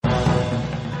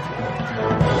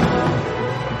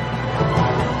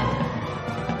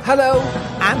Hello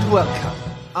and welcome.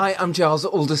 I am Giles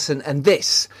Alderson and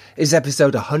this is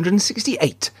episode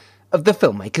 168 of the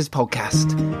Filmmakers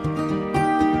Podcast.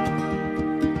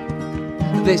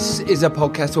 This is a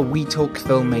podcast where we talk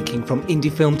filmmaking from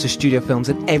indie film to studio films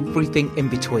and everything in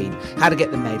between. How to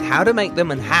get them made, how to make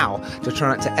them, and how to try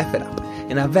not to F it up,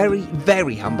 in a very,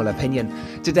 very humble opinion.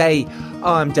 Today,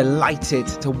 I'm delighted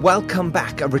to welcome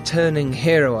back a returning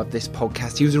hero of this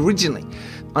podcast. He was originally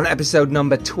on episode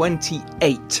number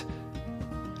 28.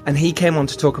 And he came on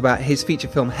to talk about his feature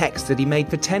film HEX that he made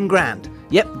for 10 grand.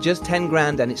 Yep, just 10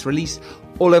 grand, and it's released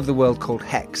all over the world, called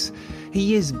HEX.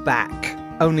 He is back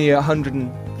only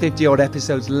 150 odd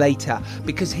episodes later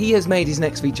because he has made his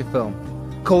next feature film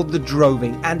called The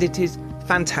Droving, and it is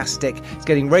fantastic. It's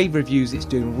getting rave reviews, it's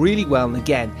doing really well, and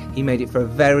again, he made it for a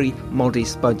very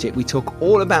modest budget. We talk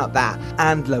all about that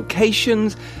and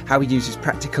locations, how he uses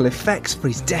practical effects for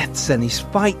his deaths and his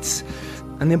fights,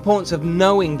 and the importance of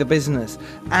knowing the business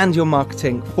and your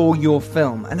marketing for your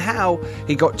film, and how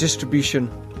he got distribution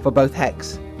for both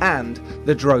HEX and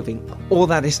The Droving. All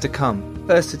that is to come.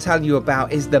 First to tell you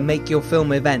about is the Make Your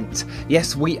Film event.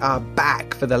 Yes, we are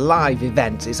back for the live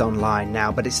event. It's online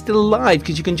now, but it's still live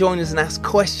because you can join us and ask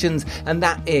questions, and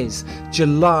that is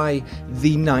July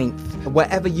the 9th.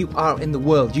 Wherever you are in the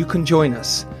world, you can join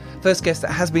us. First guest that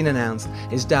has been announced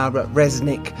is Dara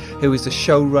Resnick, who is the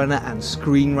showrunner and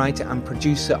screenwriter and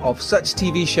producer of such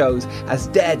TV shows as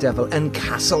Daredevil and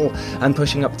Castle and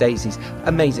Pushing Up Daisies.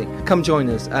 Amazing. Come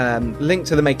join us. Link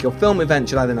to the Make Your Film event,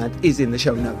 July the 9th, is in the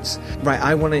show notes. Right,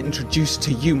 I want to introduce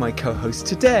to you my co-host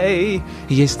today.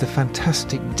 He is the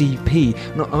fantastic DP,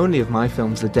 not only of my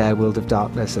films, The Dare, World of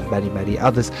Darkness, and many, many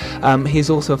others. He is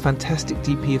also a fantastic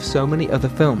DP of so many other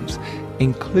films,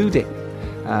 including...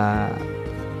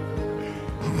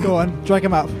 Go on, drag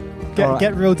him up.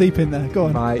 Get real deep in there. Go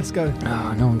on, right. Let's go.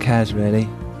 Oh, no one cares, really.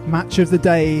 Match of the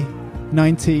Day,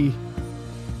 98.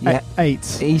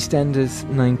 EastEnders,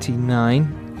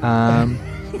 99.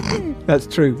 That's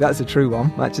true. That's a true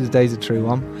one. Match of the Day is a true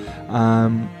one.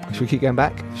 Should we keep going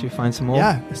back? Should we find some more?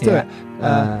 Yeah, let's do it.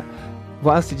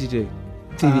 What else did you do?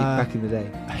 TV back in the day.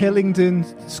 Hillingdon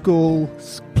School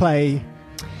play.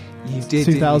 You did,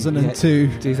 2002.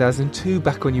 Yeah, 2002,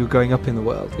 back when you were growing up in the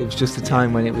world. It was just the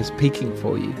time when it was peaking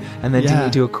for you. And then didn't you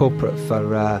do a corporate for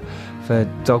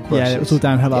dog brushes? Yeah, it was all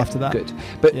downhill after that. Good.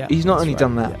 But he's not only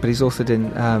done that, but he's also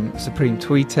done Supreme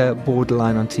Tweeter,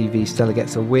 Borderline on TV, Stella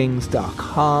Gets Her Wings, Dark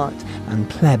Heart, and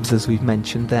Plebs, as we've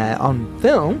mentioned there. On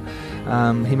film,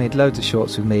 he made loads of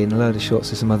shorts with me and a load of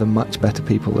shorts with some other much better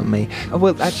people than me. Oh,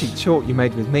 well, actually, the short you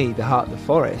made with me, The Heart of the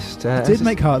Forest. I did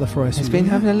make Heart of the Forest. It's been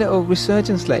having a little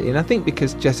resurgence lately, and I think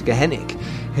because Jessica Hennick,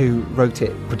 who wrote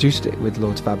it, produced it with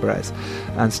Lord Faberez,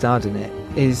 and starred in it,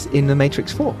 is in The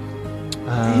Matrix 4.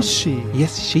 Is she?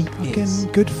 Yes, she is.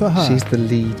 Good for her. She's the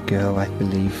lead girl, I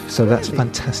believe. So that's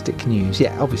fantastic news.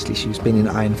 Yeah, obviously she's been in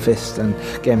Iron Fist and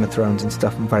Game of Thrones and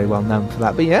stuff, and very well known for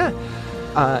that. But yeah,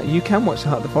 you can watch The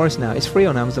Heart of the Forest now. It's free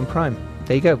on Amazon Prime.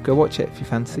 There you go. Go watch it if you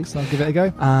fancy. So I'll give it a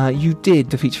go. You did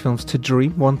the feature films To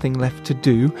Dream, One Thing Left to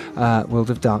Do, World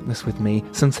of Darkness with me,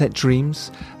 Sunset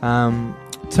Dreams,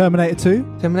 Terminator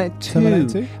 2. Terminator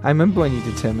 2. I remember when you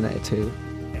did Terminator 2.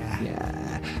 Yeah.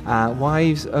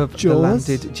 Wives of Jaws. the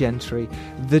Landed Gentry,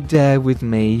 The Dare with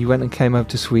me. You went and came over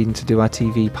to Sweden to do our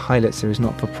TV pilot series,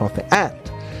 Not for Profit, and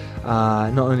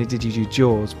not only did you do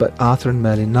Jaws, but Arthur and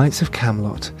Merlin, Knights of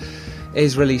Camelot,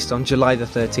 is released on July the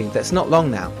 13th. That's not long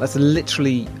now. That's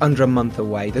literally under a month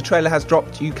away. The trailer has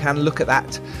dropped. You can look at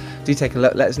that. Do take a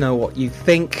look. Let us know what you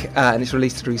think. And it's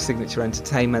released through Signature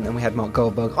Entertainment. And we had Mark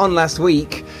Goldberg on last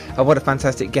week. What a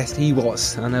fantastic guest he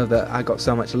was. I know that I got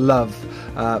so much love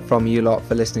from you lot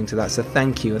for listening to that. So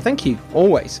thank you. And thank you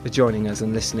always for joining us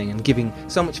and listening and giving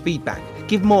so much feedback.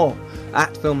 Give more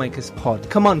at Filmmakers Pod.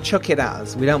 Come on, chuck it at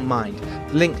us. We don't mind.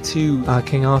 Link to our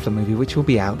King Arthur movie, which will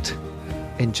be out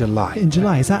in July. In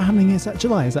July? Is that happening? Is that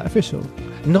July? Is that official?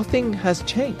 Nothing has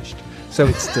changed. So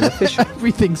it's still official.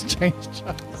 Everything's changed,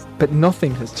 Charles. But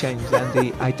nothing has changed,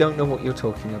 Andy. I don't know what you're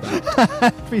talking about.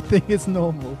 Everything is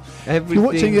normal. If you're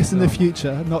watching this in the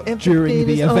future, not during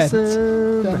the event,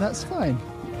 awesome. Then that's fine.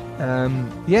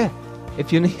 Yeah.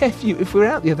 If we're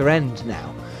out the other end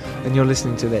now, and you're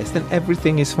listening to this, then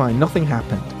everything is fine. Nothing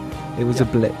happened. It was a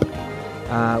blip.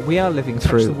 We are living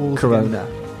through Corona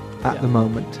at the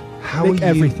moment. How are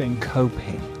you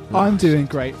coping? I'm doing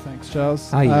great, thanks,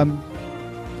 Charles. Are you?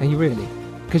 Are you really?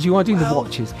 Because you are doing the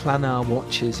watches, Planar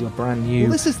watches, your brand new.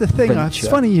 Well, this is the thing. It's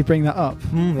funny you bring that up.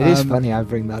 It is funny I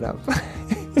bring that up.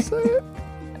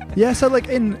 So like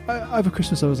over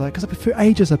Christmas, I was like, because for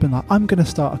ages I've been like, I'm going to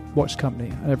start a watch company,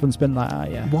 and everyone's been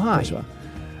like, yeah. Why?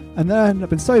 And then I've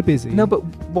been so busy. No, but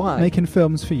why? Making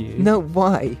films for you. No,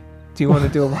 why do you want to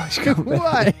do a watch company?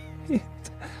 Why?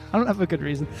 I don't have a good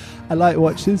reason. I like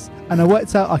watches, and I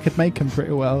worked out I could make them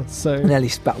pretty well. So I nearly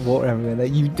spat water everywhere.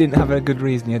 You didn't have a good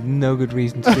reason. You had no good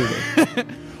reason to do this.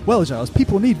 Well, Giles,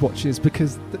 people need watches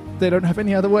because they don't have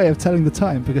any other way of telling the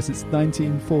time because it's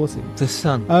 1940. The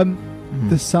sun.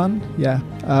 The sun, yeah.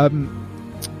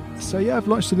 So yeah, I've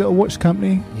launched a little watch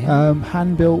company. Yeah.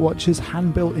 Hand-built watches,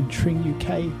 hand-built in Tring,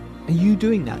 UK. Are you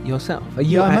doing that yourself? Are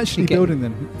you I'm actually building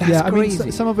them. That's crazy. I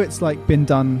mean, some of it's like been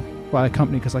done by a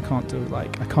company because I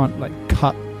can't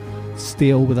cut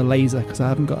steel with a laser because I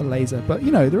haven't got a laser. But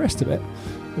you know, the rest of it,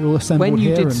 they're all assembled. When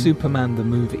you here did Superman the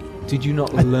movie, did you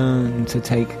not learn to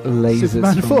take lasers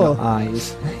Superman from 4? the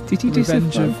eyes? Did you do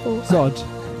Revenge Superman of 4?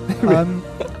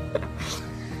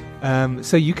 Zod.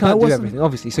 So you can't do everything,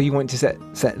 obviously. So you want to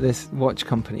set this watch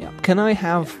company up. Can I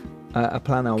have a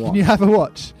Planar watch? Can you have a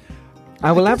watch?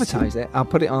 I will advertise it. I'll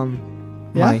put it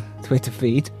on my Twitter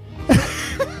feed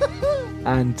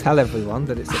and tell everyone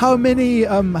that it's. How many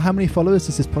followers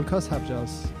does this podcast have,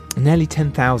 Giles? Nearly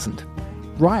 10,000.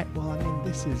 Right. Well, I mean,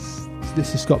 this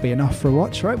has got to be enough for a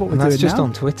watch, right? What we're doing now. That's just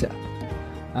on Twitter.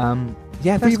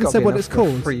 Yeah, we even said what it's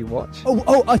called. Free watch.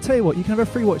 Oh! I tell you what, you can have a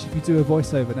free watch if you do a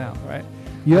voiceover now, right?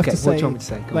 You have to say, what do you want me to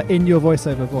say? like in your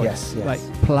voiceover voice, yes. like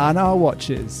Planar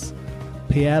watches,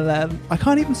 PLM. I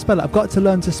can't even spell it. I've got to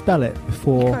learn to spell it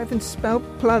before. You can't even spell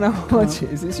Planar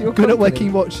watches. It's your good company. at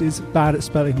making watches, bad at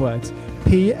spelling words.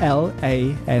 PLANAR.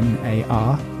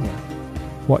 Yeah.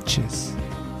 Watches.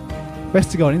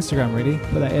 Best to go on Instagram, really.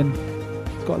 Put that in.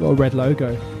 It's got a little red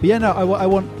logo. But yeah, no, I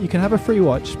want. You can have a free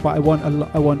watch, but I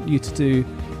want you to do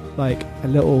like a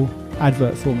little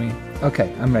advert for me.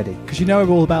 Okay, I'm ready. Because you know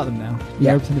all about them now. You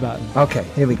know everything about them. Okay,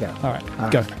 here we go. All right,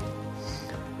 go.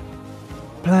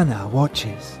 Planar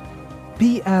watches.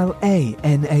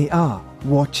 PLANAR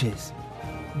watches.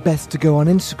 Best to go on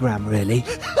Instagram, really.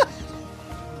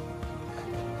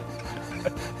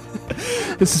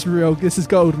 This is real. This is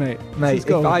gold, mate. Mate,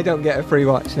 if I don't get a free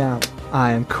watch now,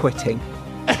 I am quitting.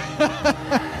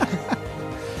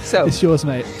 So, it's yours,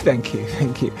 mate. Thank you.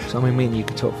 So, I mean, me and you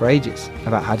could talk for ages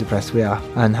about how depressed we are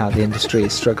and how the industry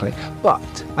is struggling.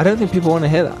 But I don't think people want to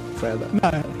hear that forever.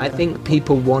 No. I think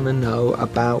people want to know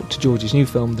about George's new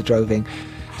film, The Droving.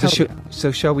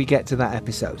 So shall we get to that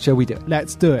episode? Shall we do it?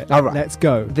 Let's do it. All right. Let's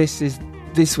go. This is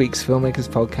this week's Filmmakers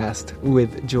Podcast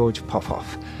with George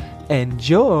Popov.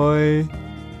 Enjoy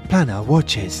Planar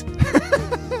Watches.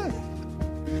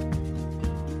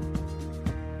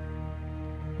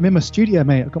 I'm in my studio,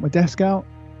 mate. I've got my desk out.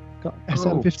 Got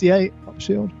SM58 up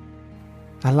shield.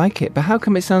 I like it, but how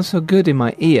come it sounds so good in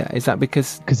my ear? Is that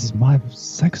because it's my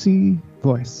sexy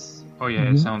voice? Oh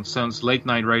yeah, it sounds late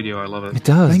night radio. I love it. It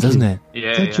does, doesn't it?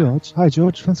 Yeah. Hey, George. Hi,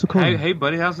 George. Thanks for calling. Hey,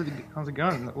 buddy. How's it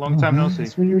going? Long time no see.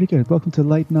 It's really good. Welcome to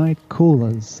Late Night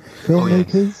Callers,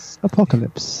 Filmmakers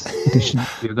Apocalypse Edition.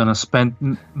 You're gonna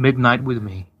spend midnight with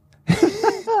me.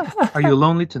 Are you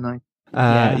lonely tonight?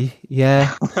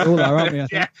 Yeah. All are, aren't we? I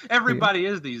think? Yeah, everybody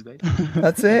is these days.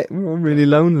 That's it. We're all really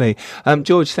lonely.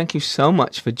 George, thank you so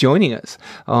much for joining us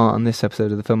on this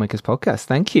episode of the Filmmakers Podcast.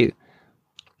 Thank you.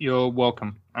 You're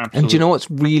welcome. Absolutely. And do you know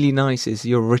what's really nice is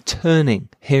you're a returning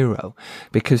hero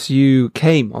because you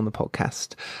came on the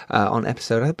podcast on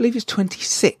episode, I believe it's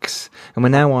 26, and we're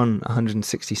now on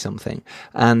 160 something.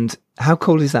 And how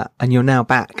cool is that? And you're now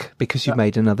back because you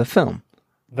made another film.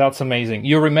 That's amazing.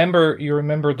 You remember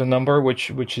the number,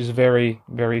 which is very,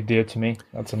 very dear to me.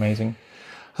 That's amazing.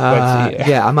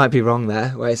 Yeah, I might be wrong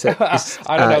there. Wait a sec. I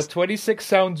don't know. 26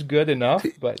 sounds good enough,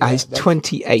 but it's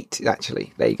 28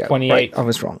 actually. There you go. 28. Right, I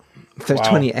was wrong. So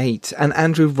 28, and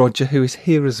Andrew Roger, who is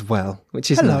here as well, which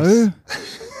is nice.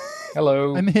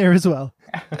 Hello. I'm here as well.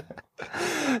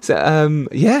 So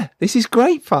yeah, this is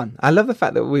great fun. I love the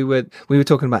fact that we were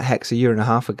talking about HEX a year and a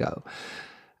half ago.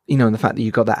 You know, and the fact that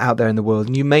you got that out there in the world,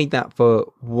 and you made that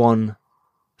for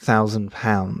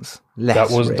 £1,000 less.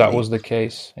 That was the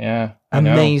case. Yeah,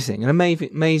 amazing, an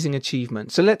amazing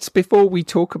achievement. So before we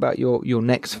talk about your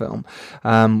next film,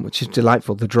 which is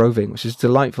delightful, The Droving, which is a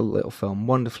delightful little film,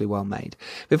 wonderfully well made.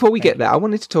 Before we get there, I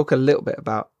wanted to talk a little bit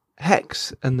about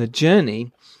HEX and the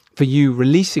journey for you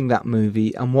releasing that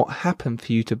movie and what happened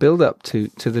for you to build up to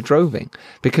The Droving,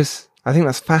 because I think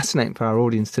that's fascinating for our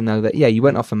audience to know that, yeah, you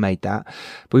went off and made that,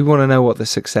 but we want to know what the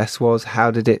success was. How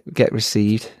did it get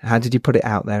received? How did you put it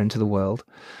out there into the world?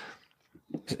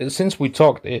 Since we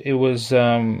talked, it was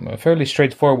fairly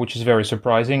straightforward, which is very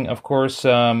surprising. Of course,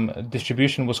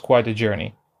 distribution was quite a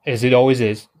journey, as it always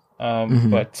is.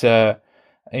 But,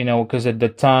 because at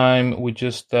the time we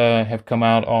just have come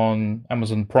out on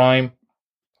Amazon Prime.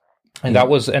 And that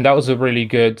was a really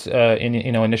good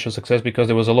initial success, because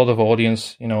there was a lot of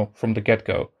audience, from the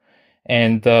get-go.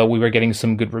 And we were getting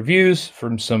some good reviews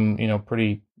from some,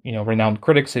 pretty, renowned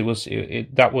critics.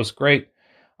 That was great.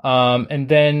 And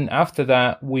then after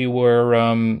that, we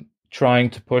were trying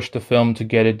to push the film to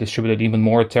get it distributed even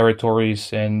more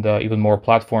territories and even more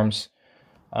platforms.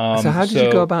 So how did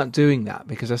you go about doing that?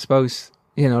 Because I suppose,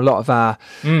 a lot of our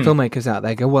filmmakers out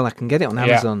there go, well, I can get it on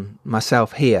Amazon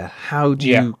myself here. How do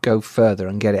you go further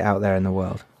and get it out there in the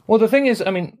world? Well, the thing is,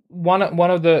 one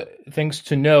of the things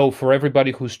to know for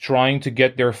everybody who's trying to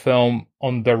get their film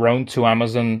on their own to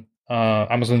Amazon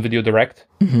Video Direct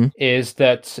is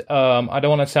that I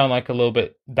don't want to sound like a little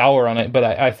bit dour on it, but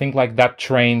I think like that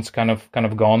train's kind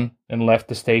of gone and left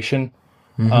the station.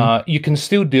 You can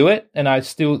still do it, and I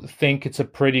still think it's a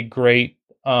pretty great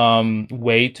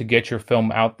way to get your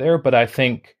film out there, but I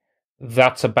think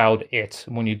that's about it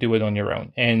when you do it on your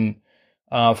own. And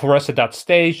for us at that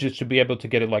stage, just to be able to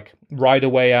get it like right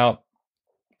away out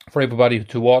for everybody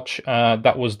to watch,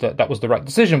 that was the right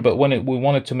decision. But when we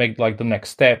wanted to make like the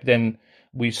next step, then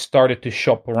we started to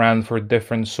shop around for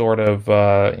different sort of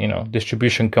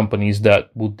distribution companies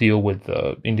that will deal with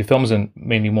indie films and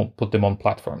mainly won't put them on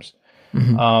platforms.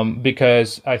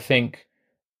 Because I think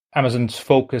Amazon's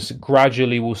focus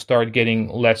gradually will start getting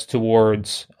less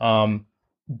towards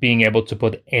being able to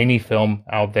put any film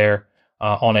out there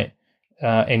on it,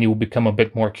 and it will become a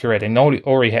bit more curated, and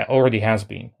already has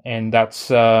been. And that's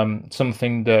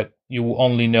something that you will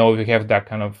only know if you have that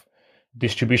kind of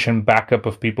distribution backup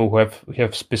of people who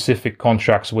have specific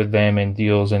contracts with them and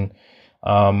deals, and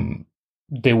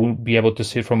they will be able to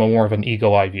see it from a more of an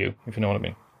eagle eye view, if you know what I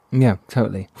mean. Yeah,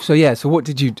 totally. So what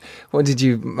did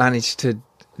you manage to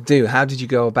do? How did you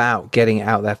go about getting it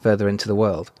out there further into the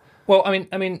world? Well,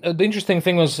 the interesting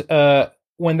thing was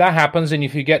when that happens, and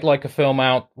if you get like a film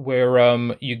out where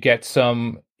you get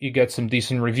some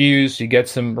decent reviews, you get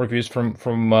some reviews from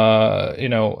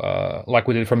like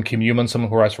we did from Kim Newman, someone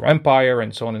who writes for Empire,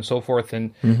 and so on and so forth,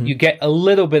 and you get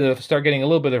start getting a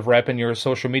little bit of rep in your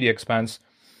social media expanse,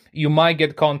 you might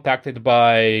get contacted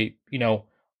by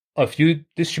a few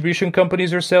distribution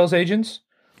companies or sales agents.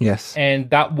 Yes. And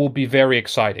that will be very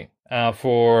exciting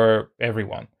for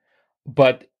everyone.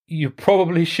 But you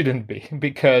probably shouldn't be,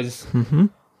 because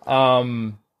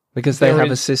they have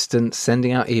assistants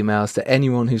sending out emails to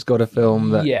anyone who's got a film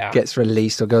that gets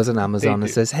released or goes on Amazon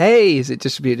and says, hey, is it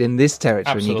distributed in this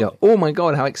territory? Absolutely. And you go, oh my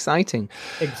God, how exciting.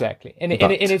 Exactly. And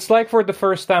it's like for the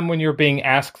first time when you're being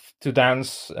asked to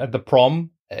dance at the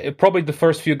prom, probably the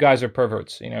first few guys are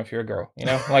perverts, if you're a girl,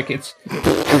 like it's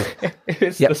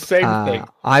the same thing.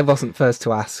 I wasn't first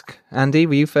to ask. Andy,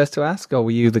 were you first to ask, or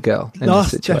were you the girl in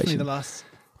this situation? Definitely the last.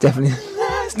 Definitely.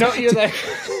 No, you're there.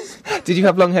 Did you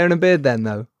have long hair and a beard then,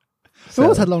 though? I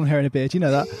always had long hair and a beard, you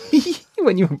know that.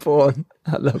 When you were born.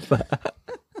 I love that.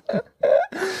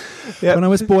 When I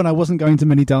was born, I wasn't going to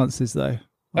many dances, though.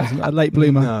 I was a late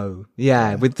bloomer. No.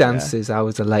 Yeah, with dances, I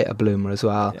was a later bloomer as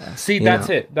well. Yeah. See, that's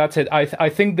it. I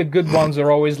think the good ones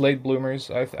are always late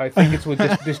bloomers. I think it's with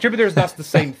distributors, that's the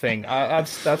same thing.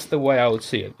 That's the way I would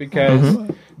see it. Because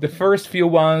the first few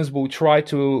ones will try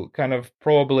to kind of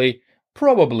probably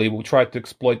will try to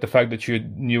exploit the fact that you're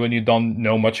new and you don't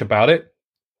know much about it.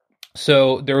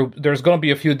 So there's going to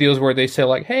be a few deals where they say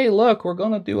like, hey, look, we're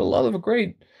going to do a lot of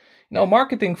great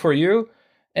marketing for you.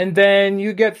 And then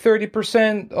you get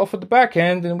 30% off of the back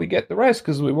end, and we get the rest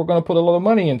because we're going to put a lot of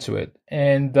money into it.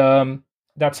 And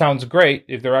that sounds great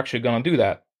if they're actually going to do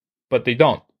that, but they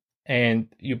don't. And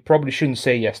you probably shouldn't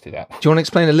say yes to that. Do you want to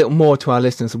explain a little more to our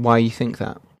listeners why you think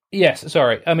that? Yes,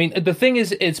 sorry. The thing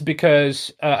is, it's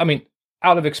because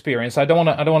out of experience, I don't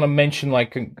want to mention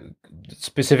like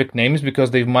specific names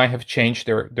because they might have changed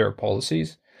their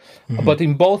policies. But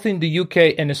in the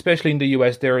UK and especially in the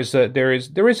US, there is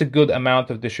a good amount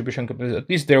of distribution companies. At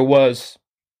least there was,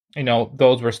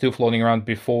 those were still floating around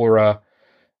before,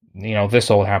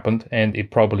 this all happened, and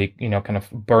it probably, kind of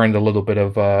burned a little bit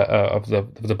of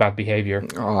the bad behavior.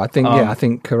 Oh, I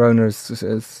think Corona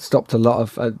has stopped a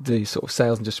lot of the sort of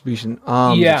sales and distribution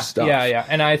arm of stuff. Yeah.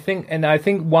 And I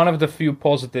think one of the few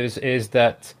positives is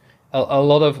that a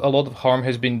lot of harm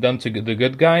has been done to the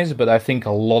good guys, but I think a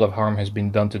lot of harm has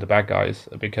been done to the bad guys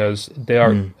because they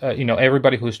are,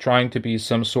 everybody who's trying to be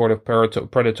some sort of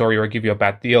predatory or give you a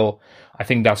bad deal. I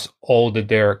think that's all that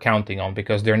they're counting on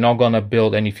because they're not going to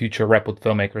build any future rep with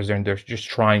filmmakers. They're just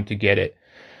trying to get it,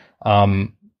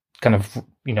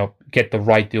 get the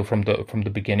right deal from the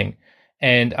beginning.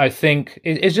 And I think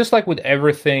it's just like with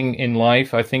everything in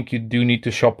life. I think you do need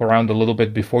to shop around a little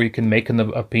bit before you can make an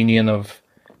opinion of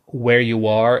where you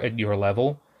are at your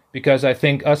level. because I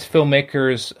think us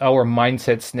filmmakers, our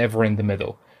mindset's never in the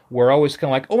middle. We're always kind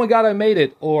of like, oh my God, I made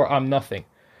it, or I'm nothing.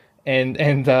 And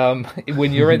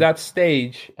when you're at that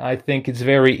stage, I think it's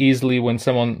very easily when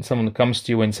someone comes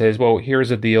to you and says, well,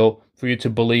 here's a deal, for you to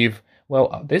believe,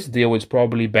 well, this deal is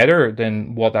probably better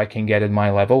than what I can get at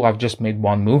my level. I've just made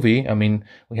one movie. I mean,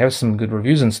 we have some good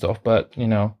reviews and stuff, but,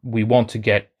 we want to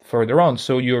get further on.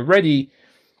 So you're ready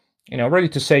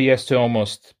to say yes to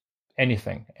almost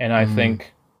anything. And I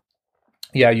think,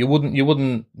 you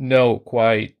wouldn't know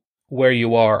quite where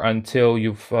you are until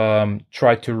you've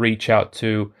tried to reach out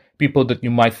to people that you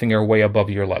might think are way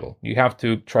above your level. You have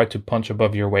to try to punch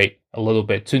above your weight a little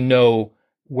bit to know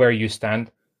where you stand.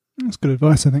 That's good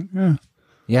advice, I think. Yeah.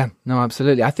 Yeah, no,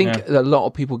 absolutely. I think a lot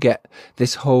of people get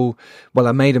this whole, well,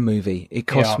 I made a movie. It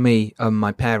cost me,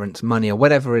 my parents money or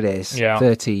whatever it is,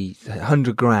 30,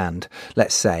 100 grand,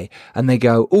 let's say. And they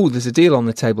go, oh, there's a deal on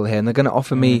the table here. And they're going to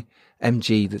offer me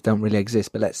MG that don't really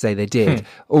exist, but let's say they did.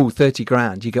 30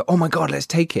 grand. You go, oh my God, let's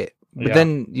take it. But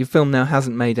then your film now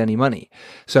hasn't made any money.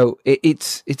 So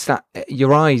it's that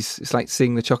your eyes, it's like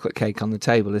seeing the chocolate cake on the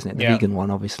table, isn't it? The vegan one,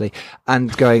 obviously,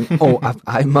 and going, oh,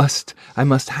 I must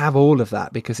have all of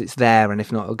that because it's there, and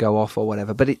if not, it'll go off or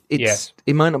whatever. But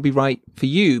it might not be right for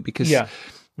you because you're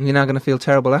now going to feel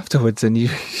terrible afterwards, and you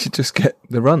just get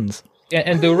the runs.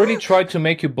 And they'll really try to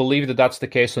make you believe that that's the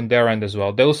case on their end as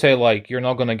well. They'll say, like, you're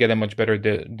not going to get a much better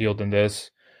deal than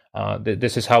this.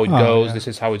 This is how it goes. Yeah. This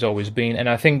is how it's always been. And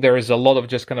I think there is a lot of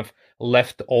just kind of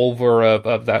left over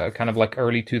of that kind of like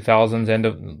early 2000s, end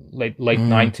of late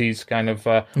 90s kind of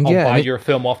I'll buy your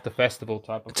film off the festival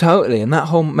type of Totally. And that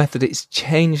whole method, it's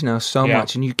changed now so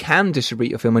much, and you can distribute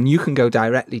your film and you can go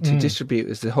directly to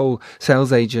distributors. The whole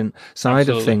sales agent side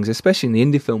of things, especially in the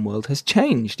indie film world, has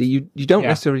changed. You don't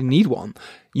necessarily need one.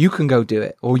 You can go do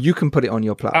it, or you can put it on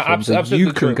your platforms, and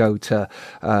you can go to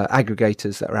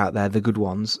aggregators that are out there, the good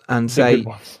ones, and say,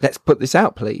 let's put this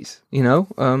out, please.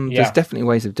 There's definitely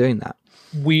ways of doing that.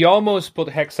 We almost put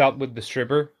Hex out with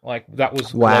Distributor. Like, that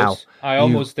was close. I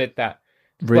almost did that.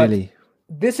 Really?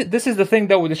 But this is the thing,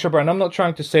 though, with Distributor, and I'm not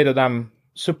trying to say that I'm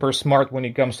super smart when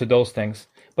it comes to those things.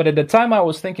 But at the time, I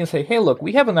was thinking, say, hey, look,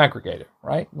 we have an aggregator,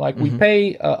 right? Like, we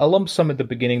pay a lump sum at the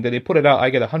beginning that they put it out. I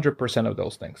get 100% of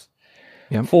those things.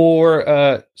 Yep.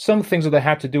 For some things that I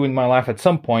had to do in my life at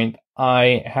some point,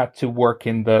 I had to work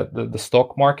in the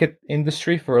stock market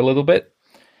industry for a little bit.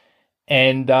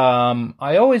 And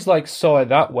I always saw it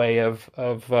that way of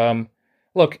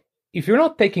look, if you're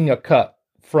not taking a cut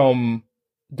from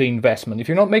the investment, if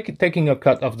you're not taking a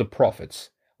cut of the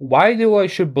profits, why do I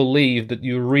should believe that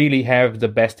you really have the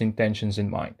best intentions in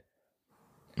mind?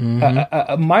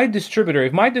 If my distributor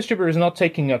is not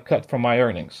taking a cut from my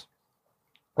earnings,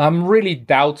 I'm really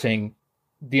doubting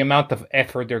the amount of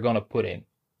effort they're going to put in.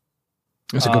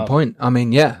 That's a good point. I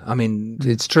mean,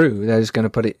 it's true. They're just going to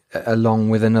put it along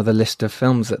with another list of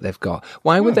films that they've got.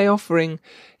 Why were they offering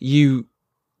you?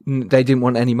 They didn't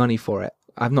want any money for it.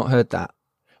 I've not heard that.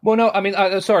 Well, no, I mean,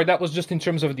 sorry, that was just in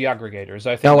terms of the aggregators.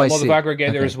 I think a lot of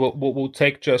aggregators will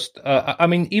take just. I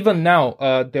mean, even now,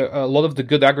 a lot of the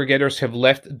good aggregators have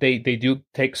left. They do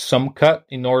take some cut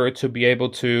in order to be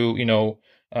able to,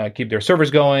 keep their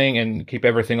servers going and keep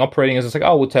everything operating. It's like,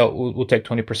 we'll take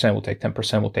 20%, we'll take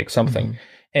 10%, we'll take something.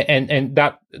 And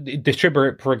that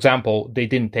distributor, for example, they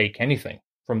didn't take anything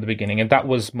from the beginning. And that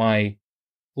was my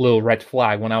little red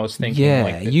flag when I was thinking.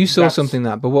 Yeah, you saw something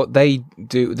but what they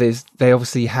do is they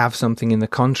obviously have something in the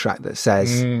contract that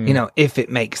says, if it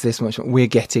makes this much, we're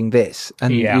getting this.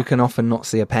 And you can often not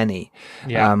see a penny.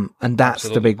 Yeah, and that's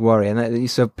the big worry. And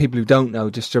so people who don't know,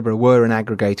 distributor were an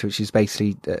aggregator, which is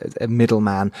basically a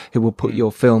middleman who will put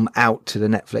your film out to the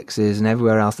Netflixes and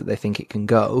everywhere else that they think it can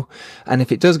go. And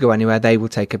if it does go anywhere, they will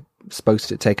supposed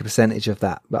to take a percentage of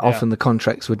that, but often the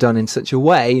contracts were done in such a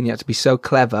way, and you have to be so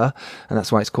clever, and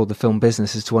that's why it's called the film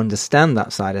business, is to understand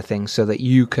that side of things so that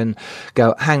you can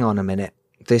go, hang on a minute,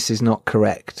 this is not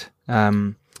correct.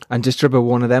 And Distributor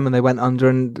one of them, and they went under,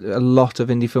 and a lot of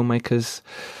indie filmmakers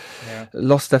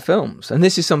lost their films. And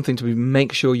this is something to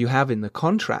make sure you have in the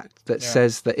contract that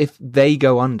says that if they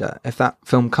go under, if that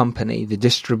film company, the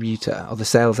distributor or the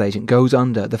sales agent goes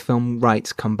under, the film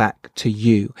rights come back to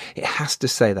you. It has to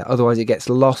say that. Otherwise it gets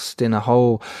lost in a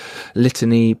whole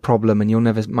litany problem and you'll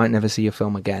might never see your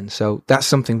film again. So that's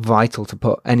something vital to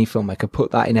put. Any filmmaker,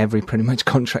 put that in every pretty much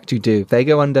contract you do. If they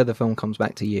go under, the film comes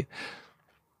back to you.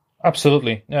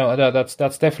 Absolutely. No, that's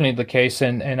definitely the case.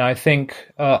 And I think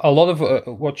a lot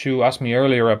of what you asked me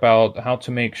earlier about how to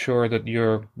make sure that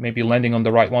you're maybe landing on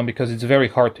the right one, because it's very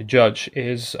hard to judge,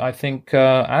 is I think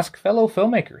ask fellow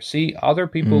filmmakers, see other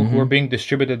people who are being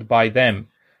distributed by them.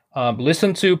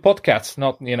 Listen to podcasts,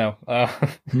 not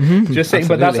just saying.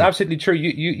 But that's absolutely true.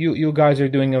 You guys are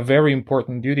doing a very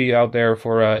important duty out there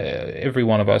for every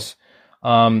one of us.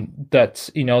 That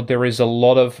there is a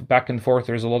lot of back and forth.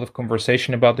 There's a lot of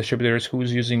conversation about distributors,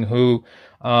 who's using who,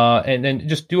 and then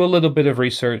just do a little bit of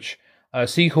research.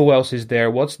 See who else is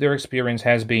there, what's their experience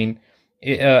has been.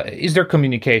 Is there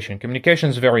communication? Communication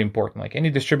is very important. Like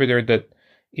any distributor that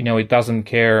it doesn't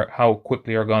care how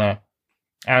quickly you're gonna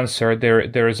answer,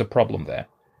 there is a problem there.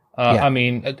 I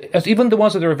mean, as even the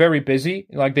ones that are very busy,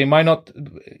 like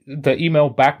the email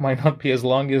back might not be as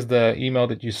long as the email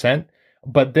that you sent,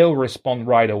 but they'll respond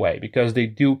right away because they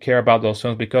do care about those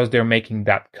films, because they're making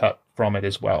that cut from it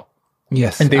as well.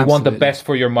 Yes, and they want the best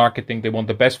for your marketing. They want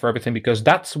the best for everything, because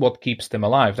that's what keeps them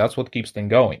alive. That's what keeps them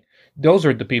going. Those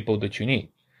are the people that you need.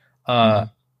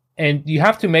 And you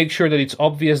have to make sure that it's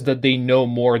obvious that they know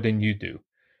more than you do.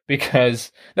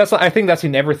 Because I think that's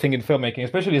in everything in filmmaking,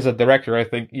 especially as a director. I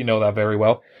think you know that very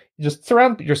well. Just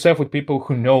surround yourself with people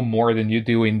who know more than you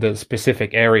do in the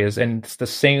specific areas. And it's the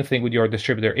same thing with your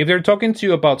distributor. If they're talking to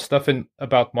you about stuff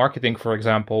about marketing, for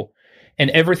example, and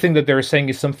everything that they're saying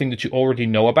is something that you already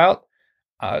know about,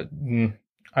 I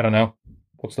don't know.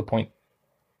 What's the point?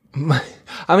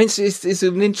 I mean, it's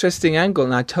an interesting angle,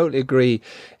 and I totally agree.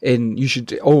 You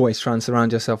should always try and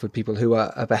surround yourself with people who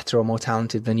are better or more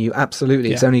talented than you.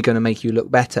 Absolutely, it's only going to make you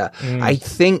look better. I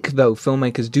think, though,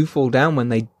 filmmakers do fall down when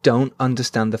they don't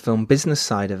understand the film business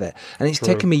side of it, and it's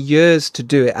taken me years to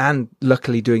do it. And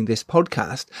luckily, doing this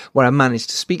podcast, where I managed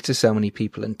to speak to so many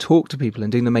people and talk to people,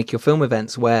 and doing the Make Your Film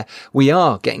events, where we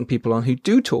are getting people on who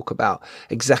do talk about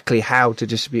exactly how to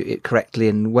distribute it correctly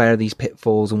and where are these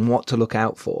pitfalls and what to look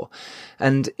out for.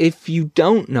 And if you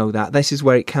don't know that, this is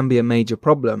where it can be a major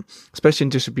problem, especially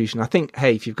in distribution. I think,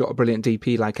 hey, if you've got a brilliant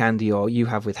DP like Andy or you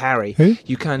have with Harry,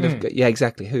 you kind of,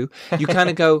 exactly, you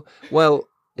kind of go, well,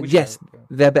 yes,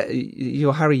 they're better.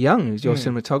 You're Harry Young, who's your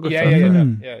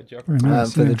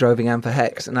cinematographer for the Droving and for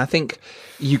HEX. And I think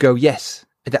you go, yes,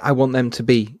 I want them to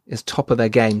be as top of their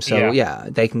game. So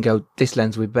they can go, this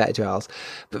lens would be better, Giles.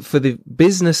 But for the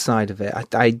business side of it,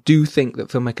 I do think that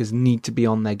filmmakers need to be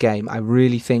on their game. I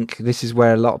really think this is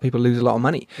where a lot of people lose a lot of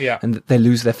money. Yeah. And they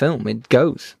lose their film. It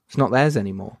goes. It's not theirs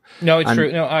anymore. No, it's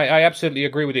true. No, I absolutely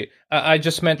agree with you. I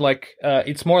just meant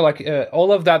it's more like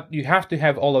all of that. You have to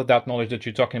have all of that knowledge that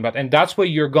you're talking about. And that's where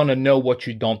you're going to know what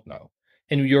you don't know.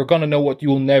 And you're going to know what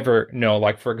you'll never know.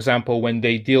 Like, for example, when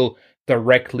they deal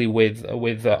directly with a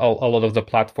lot of the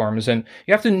platforms, and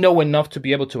you have to know enough to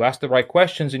be able to ask the right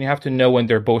questions, and you have to know when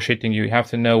they're bullshitting you. You have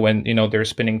to know when they're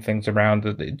spinning things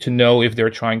around, to know if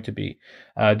they're trying to be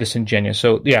disingenuous.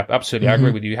 So yeah, absolutely, I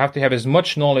agree with you. You have to have as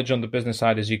much knowledge on the business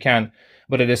side as you can,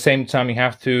 but at the same time, you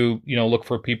have to look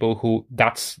for people who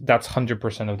that's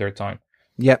 100% of their time.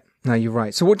 Yep, no, you're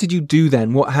right. So what did you do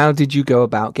then? How did you go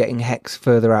about getting HEX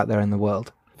further out there in the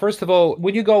world? First of all,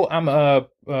 when you go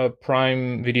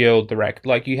Prime Video Direct,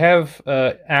 like you have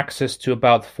access to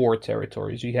about 4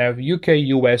 territories. You have UK,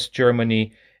 US,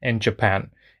 Germany, and Japan.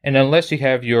 And unless you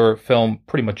have your film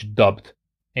pretty much dubbed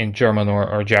in German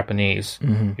or Japanese,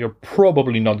 you're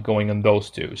probably not going on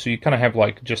those 2. So you kind of have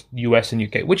like just US and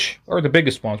UK, which are the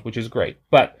biggest ones, which is great.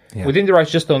 But within the rights,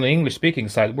 just on the English-speaking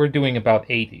side, we're doing about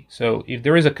 80. So if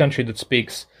there is a country that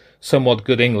speaks somewhat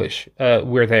good English,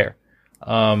 we're there.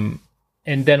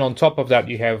 And then on top of that,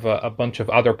 you have a bunch of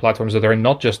other platforms that are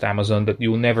not just Amazon that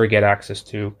you'll never get access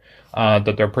to,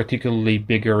 that are particularly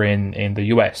bigger in the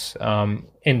US.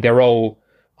 And they're all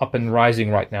up and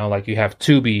rising right now. Like you have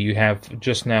Tubi, you have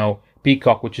just now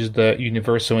Peacock, which is the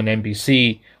Universal and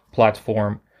NBC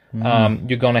platform.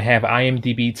 You're going to have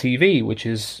IMDb TV, which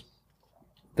is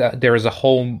there is a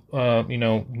whole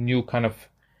new kind of.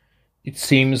 It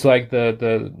seems like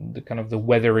the kind of the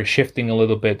weather is shifting a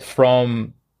little bit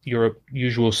from your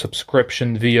usual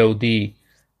subscription VOD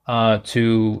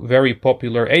to very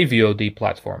popular AVOD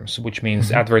platforms, which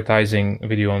means advertising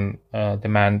video on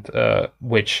demand,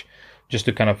 which, just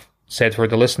to kind of say it for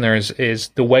the listeners, is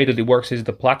the way that it works is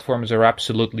the platforms are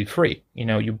absolutely free.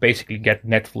 You basically get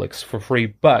Netflix for free,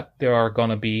 but there are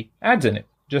going to be ads in it.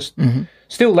 Just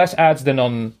still less ads than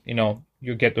on,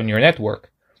 you get on your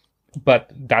network.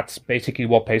 But that's basically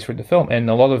what pays for the film.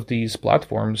 And a lot of these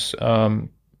platforms are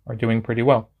doing pretty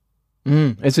well.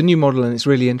 It's a new model and it's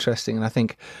really interesting. And I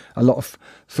think a lot of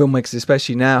filmmakers,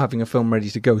 especially now having a film ready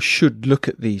to go, should look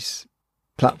at these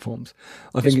platforms.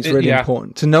 I think it's really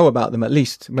important to know about them, at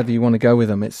least whether you want to go with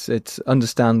them. It's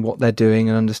understand what they're doing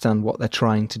and understand what they're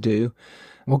trying to do.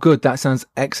 Well, good. That sounds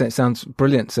excellent. It sounds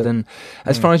brilliant. So then,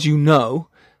 as far as you know,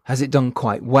 has it done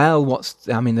quite well?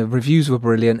 The reviews were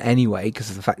brilliant anyway, because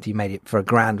of the fact that you made it for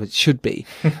 £1,000, which should be.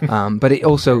 But it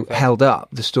also held up.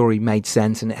 The story made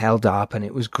sense and it held up and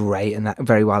it was great and that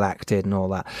very well acted and all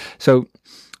that. So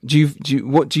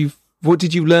what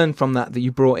did you learn from that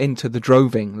you brought into the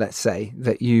Droving, let's say,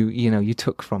 that you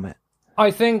took from it?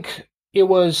 I think it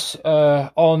was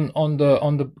on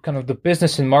the kind of the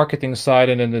business and marketing side,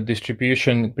 and then the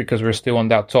distribution, because we're still on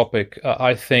that topic.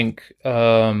 I think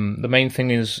the main thing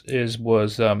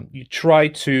was you try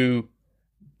to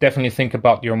definitely think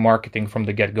about your marketing from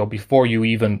the get-go before you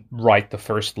even write the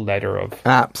first letter of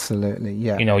absolutely,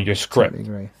 yeah, your script.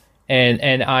 Agree.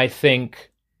 And I think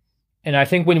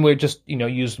when we're just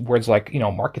use words like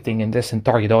marketing and this and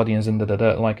target audience and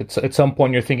like it's at some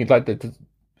point you're thinking like that.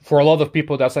 For a lot of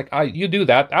people, that's like you do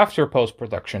that after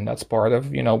post-production. That's part of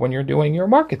when you're doing your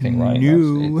marketing, right?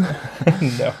 No,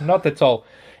 no, not at all.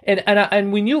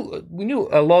 And we knew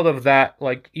a lot of that,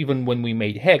 like even when we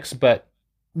made Hex, but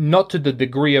not to the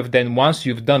degree of then once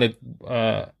you've done it,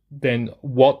 then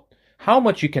how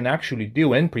much you can actually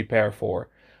do and prepare for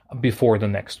before the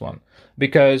next one,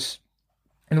 because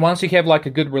and once you have like a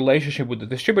good relationship with the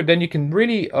distributor, then you can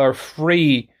really are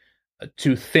free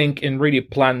to think and really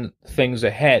plan things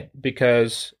ahead,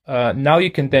 because now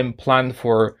you can then plan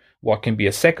for what can be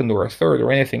a second or a third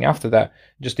or anything after that,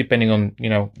 just depending on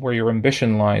where your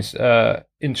ambition lies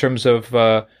in terms of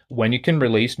when you can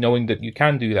release, knowing that you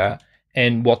can do that,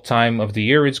 and what time of the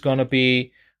year it's going to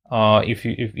be. If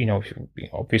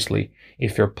obviously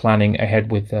if you're planning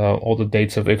ahead with all the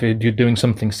dates of if you're doing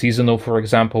something seasonal, for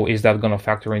example, is that going to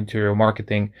factor into your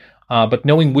marketing? But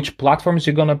knowing which platforms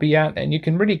you're going to be at, and you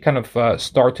can really kind of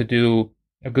start to do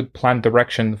a good planned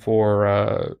direction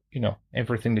for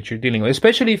everything that you're dealing with.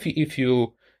 Especially if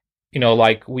you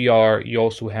like we are, you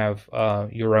also have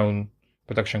your own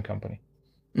production company.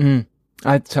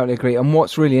 I totally agree. And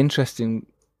what's really interesting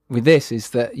with this is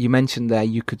that you mentioned there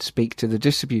you could speak to the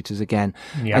distributors again,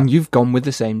 and you've gone with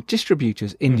the same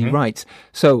distributors, Indie Rights.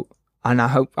 So, and I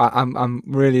hope I'm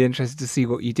really interested to see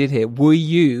what you did here. Were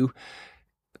you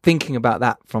thinking about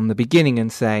that from the beginning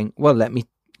and saying, well, let me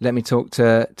talk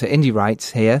to Indie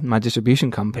Rights here, my distribution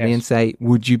company, and say,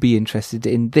 would you be interested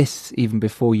in this even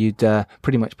before you'd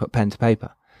pretty much put pen to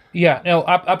paper? Yeah, no,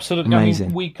 absolutely. Amazing. I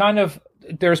mean, we kind of,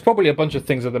 there's probably a bunch of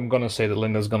things that I'm going to say that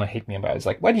Linda's going to hate me about. It's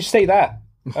like, why did you say that?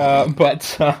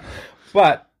 But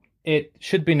it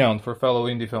should be known for fellow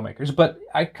indie filmmakers. But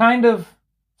I kind of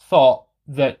thought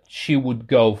that she would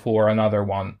go for another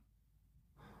one.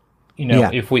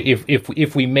 If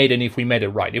we made it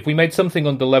right, if we made something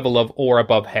on the level of or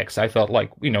above Hex, I felt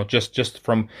like just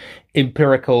from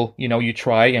empirical, you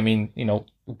try. I mean,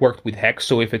 worked with Hex,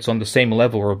 so if it's on the same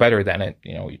level or better than it,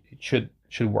 it should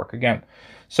work again.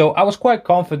 So I was quite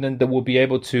confident that we'll be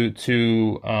able to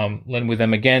lend with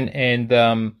them again,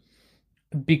 and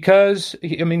because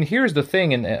I mean, here's the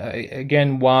thing, and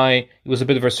again, why it was a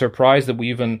bit of a surprise that we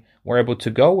even were able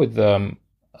to go with them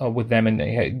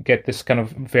and get this kind of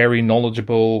very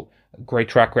knowledgeable, great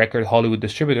track record Hollywood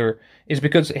distributor, is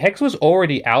because Hex was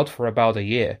already out for about a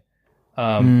year,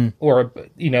 or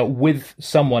with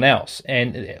someone else,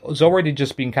 and it was already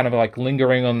just been kind of like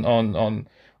lingering on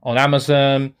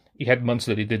Amazon. You had months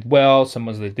that it did well, some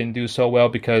months that it didn't do so well,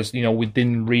 because we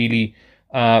didn't really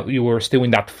you were still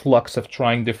in that flux of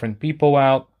trying different people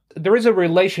out. There is a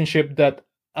relationship that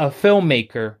a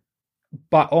filmmaker,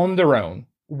 but on their own,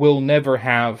 will never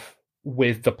have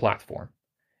with the platform.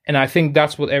 And I think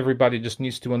that's what everybody just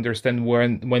needs to understand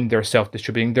when they're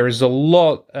self-distributing. There is a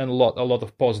lot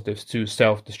of positives to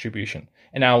self-distribution.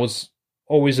 And I was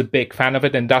always a big fan of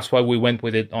it, and that's why we went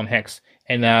with it on Hex.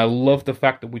 And I love the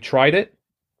fact that we tried it,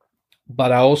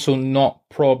 but I also not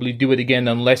probably do it again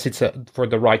unless it's for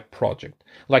the right project.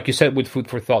 Like you said, with Food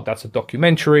for Thought, that's a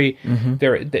documentary.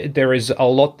 There is a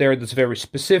lot there that's very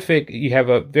specific. You have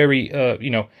a very,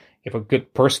 you have a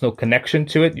good personal connection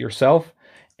to it yourself.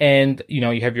 And,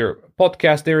 you have your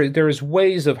podcast. There is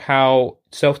ways of how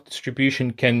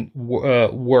self-distribution can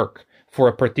work for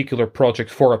a particular project,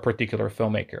 for a particular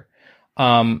filmmaker.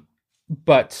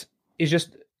 But it's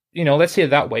just, let's say it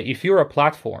that way. If you're a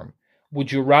platform, would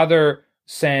you rather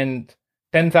send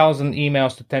 10,000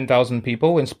 emails to 10,000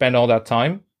 people and spend all that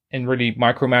time and really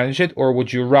micromanage it? Or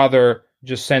would you rather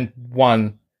just send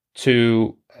one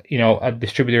to, a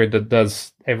distributor that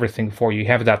does everything for you? You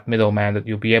have that middleman that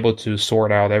you'll be able to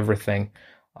sort out everything.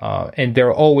 And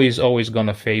they're always going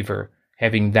to favor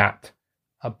having that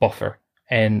buffer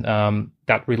and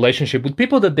that relationship with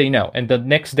people that they know. And the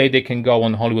next day they can go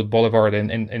on Hollywood Boulevard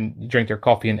and drink their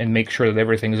coffee and make sure that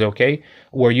everything is okay.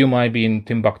 Where you might be in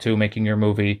Timbuktu making your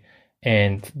movie,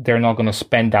 and they're not going to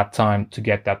spend that time to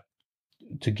get that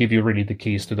to give you really the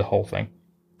keys to the whole thing.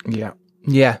 Yeah.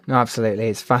 Yeah, no, absolutely.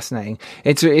 It's fascinating.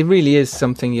 It really is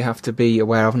something you have to be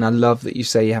aware of. And I love that you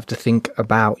say you have to think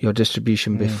about your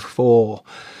distribution before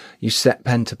you set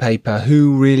pen to paper.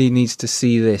 Who really needs to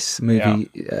see this movie,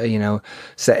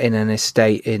 set in an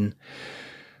estate in,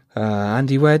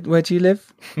 Andy, where do you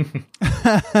live?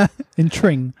 In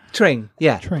Tring. Tring,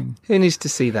 yeah. Tring. Who needs to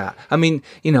see that? I mean,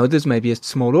 there's maybe a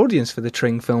small audience for the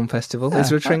Tring Film Festival. Is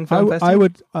there a Tring Film Festival? I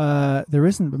would. There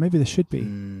isn't, but maybe there should be.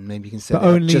 Maybe you can say but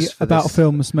only just about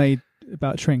films made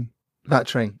about Tring. About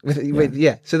Tring.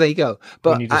 Yeah. So there you go.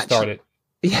 But we need to start it.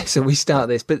 Yeah, so we start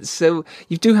this. But so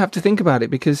you do have to think about it,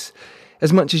 because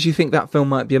as much as you think that film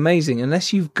might be amazing,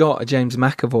 unless you've got a James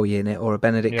McAvoy in it or a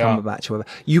Benedict Cumberbatch or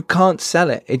whatever, you can't sell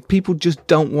it. People just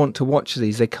don't want to watch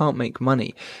these. They can't make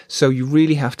money. So you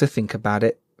really have to think about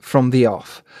it from the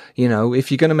off.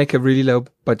 If you're going to make a really low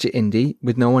budget indie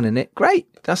with no one in it, great.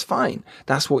 That's fine.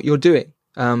 That's what you're doing.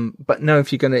 But no,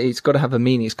 if you're going to, it's got to have a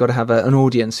meaning. It's got to have an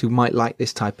audience who might like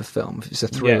this type of film. If it's a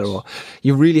thriller, or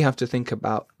you really have to think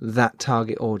about that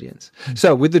target audience.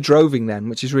 So with the Droving then,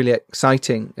 which is really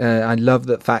exciting, I love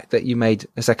the fact that you made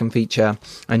a second feature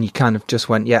and you kind of just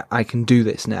went, yeah, I can do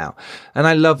this now. And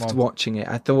I loved watching it.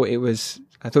 I thought it was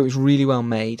really well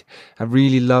made. I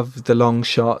really loved the long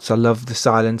shots. I loved the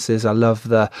silences. I love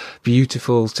the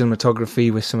beautiful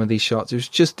cinematography with some of these shots.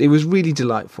 It was really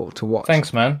delightful to watch.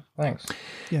 Thanks, man. Thanks.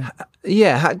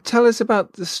 Yeah. Tell us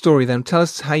about the story then. Tell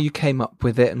us how you came up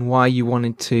with it and why you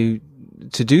wanted to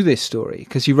do this story,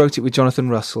 because you wrote it with Jonathan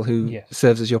Russell, who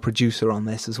serves as your producer on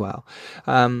this as well.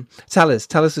 Tell us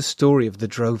the story of the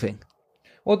Droving.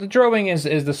 Well, the Droving is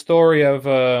the story of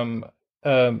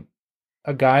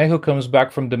a guy who comes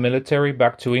back from the military,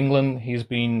 back to England. He's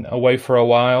been away for a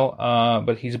while,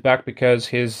 but he's back because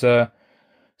his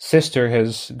sister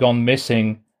has gone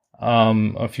missing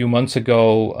a few months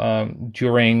ago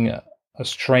during a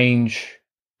strange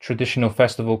traditional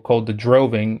festival called the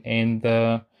Droving in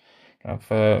the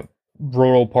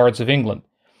rural parts of England.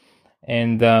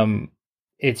 And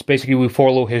it's basically, we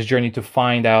follow his journey to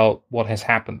find out what has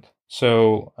happened.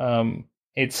 So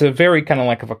it's a very kind of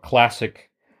like of a classic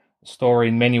story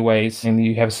in many ways, and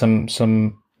you have some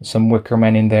Wicker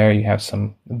Man in there. You have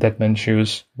some Dead Man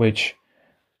Shoes, which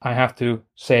I have to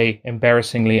say,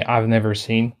 embarrassingly, I've never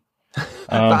seen.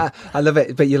 But I love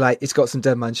it. But you're like, it's got some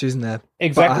Dead Man Shoes in there.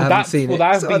 Exactly, that's what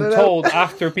I've been told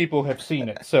after people have seen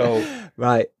it. So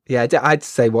right, yeah, I'd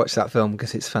say watch that film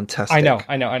because it's fantastic.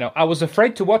 I know. I was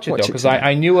afraid to watch it though, because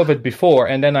I knew of it before,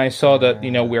 and then I saw that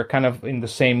we're kind of in the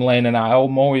same lane, and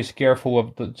I'm always careful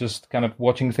of just kind of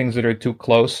watching things that are too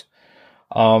close.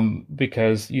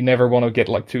 Because you never want to get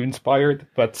like too inspired,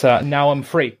 but now I'm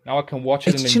free. Now I can watch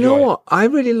it and enjoy. Do you know what? I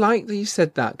really like that you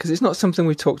said that, because it's not something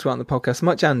we've talked about on the podcast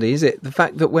much, Andy, is it? The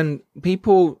fact that when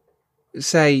people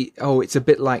say, oh, it's a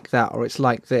bit like that, or it's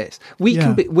like this,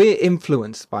 we're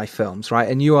influenced by films, right?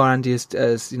 And you are, Andy, as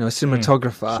a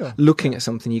cinematographer, looking at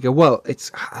something, you go, well,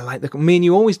 I like me and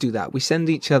you always do that. We send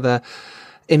each other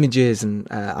images and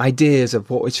ideas of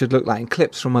what it should look like, and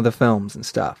clips from other films and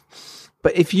stuff.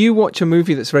 But if you watch a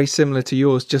movie that's very similar to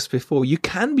yours just before, you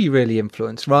can be really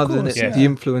influenced rather than the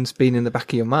influence being in the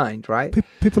back of your mind, right?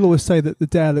 People always say that the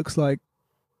dare looks like,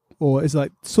 or is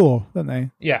like Saw, don't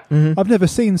they? Yeah. Mm-hmm. I've never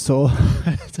seen Saw.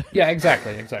 Yeah,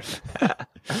 exactly.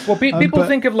 Well, people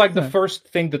think of like the first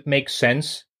thing that makes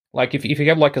sense. Like if you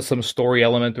have like some story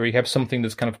element, or you have something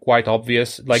that's kind of quite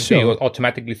obvious, like they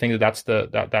automatically think that's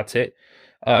it.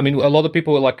 I mean, a lot of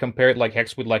people would like compare it like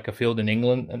Hex with like a field in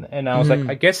England, and I was like,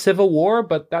 I guess Civil War,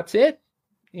 but that's it.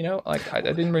 Like I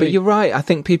didn't really. But you're right. I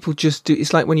think people just do.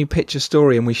 It's like when you pitch a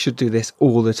story, and we should do this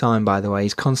all the time, by the way.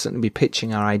 He's constantly be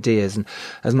pitching our ideas, and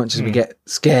as much as we get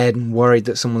scared and worried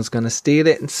that someone's going to steal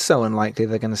it, it's so unlikely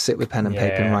they're going to sit with pen and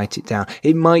paper and write it down.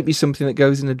 It might be something that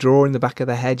goes in a drawer in the back of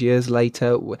their head years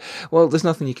later. Well, there's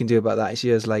nothing you can do about that. It's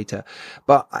years later.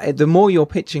 But the more you're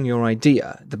pitching your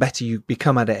idea, the better you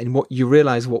become at it, and what you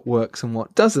realize what works and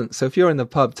what doesn't. So if you're in the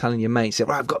pub telling your mates,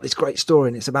 well, I've got this great story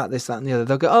and it's about this, that, and the other,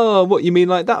 they'll go, oh, what, you mean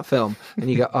like that film? And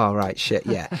you go, oh, right, shit,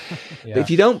 yeah. But if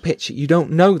you don't pitch it, you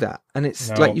don't know that. And it's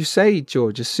like you say,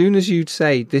 George, as soon as you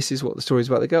say this is what the story's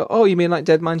about, they go, oh, you mean like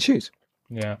Dead Man's Shoes?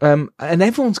 Yeah. And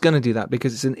everyone's going to do that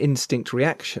because it's an instinct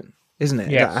reaction, isn't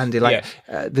it? Yes. Andy, like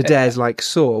the dare's like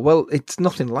Saw. Well, it's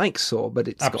nothing like Saw, but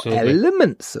it's got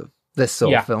elements of the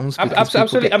Saw films.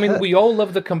 Absolutely. I mean, we all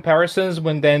love the comparisons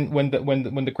when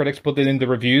the critics put it in the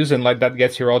reviews, and like that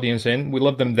gets your audience in. We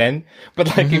love them then,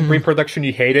 but like in pre-production,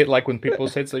 you hate it. Like when people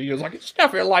said so, you're like, it's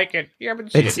nothing like it. You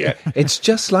haven't seen it yet. It's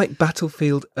just like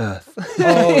Battlefield Earth.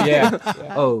 Oh yeah.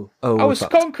 Oh. I was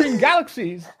conquering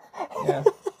galaxies. Yeah.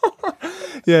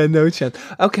 Yeah, no chance.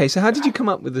 Okay, so how did you come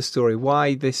up with the story?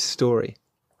 Why this story?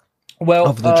 Well,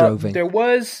 Of the Droving. there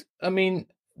was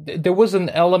an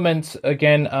element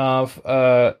again of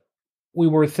we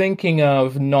were thinking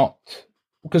of not,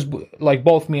 because like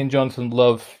both me and Jonathan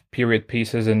love period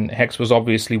pieces, and Hex was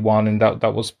obviously one, and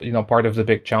that was part of the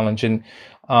big challenge. And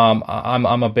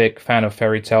I'm a big fan of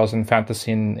fairy tales and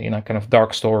fantasy and kind of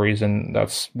dark stories, and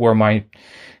that's where my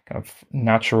kind of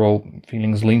natural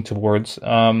feelings lean towards.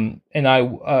 And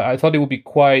I thought it would be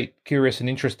quite curious and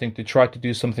interesting to try to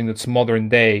do something that's modern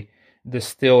day. This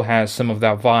still has some of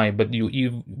that vibe, but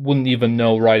you wouldn't even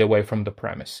know right away from the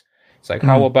premise. It's like,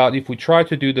 how about if we try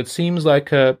to do that seems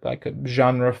like a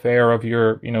genre fare of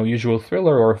your usual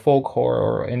thriller or folk horror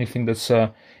or anything that's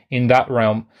in that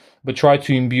realm, but try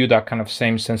to imbue that kind of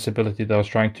same sensibility that I was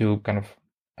trying to kind of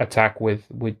attack with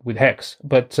Hex,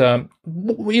 but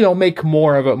make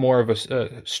more of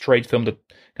a straight film that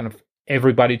kind of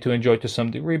everybody to enjoy to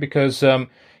some degree, because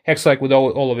Hex, like with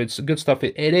all of its good stuff,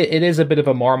 it is a bit of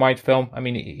a Marmite film. I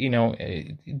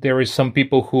mean, there is some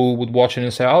people who would watch it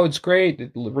and say, "Oh, it's great.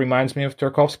 It reminds me of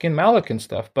Tarkovsky and Malick and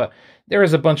stuff." But there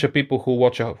is a bunch of people who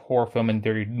watch a horror film and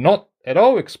they're not at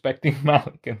all expecting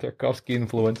Malick and Tarkovsky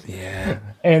influence. Yeah,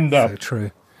 and so true.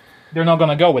 They're not going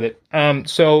to go with it.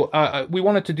 So we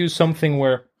wanted to do something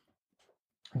where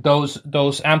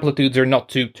those amplitudes are not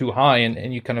too high,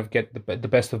 and you kind of get the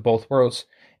best of both worlds.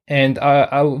 And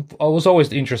I was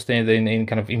always interested in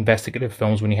kind of investigative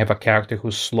films when you have a character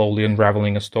who's slowly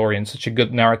unraveling a story, and such a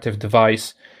good narrative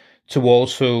device to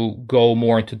also go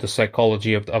more into the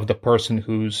psychology of the person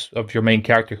of your main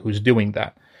character who's doing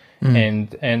that.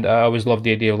 And I always love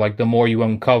the idea of like the more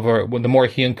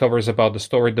he uncovers about the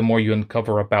story, the more you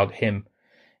uncover about him.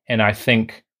 And I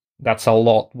think that's a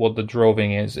lot what the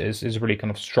Droving is really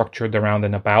kind of structured around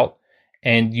and about.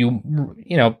 And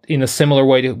in a similar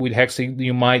way with Hex,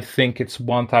 you might think it's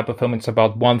one type of film, it's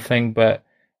about one thing, but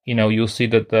you'll see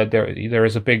that there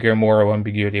is a bigger, more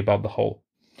ambiguity about the whole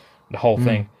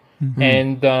thing. Mm-hmm.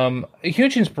 And a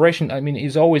huge inspiration, I mean,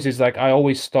 is like I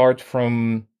always start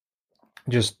from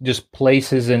just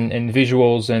places and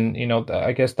visuals, and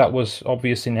I guess that was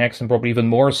obvious in Hex and probably even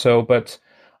more so. But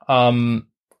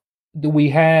we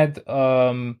had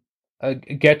a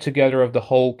get together of the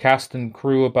whole cast and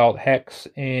crew about Hex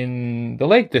in the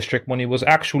Lake District when it was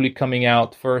actually coming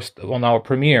out first on our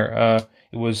premiere.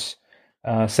 It was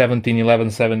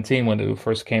 17/11/17 when it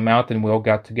first came out, and we all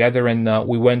got together and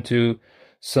we went to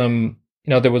some.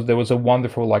 There was a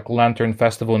wonderful like lantern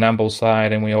festival in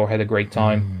Ambleside, and we all had a great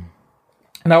time.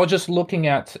 And I was just looking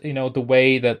at the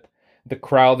way that the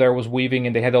crowd there was weaving,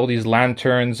 and they had all these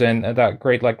lanterns and that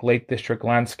great like Lake District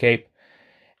landscape,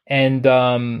 and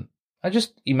I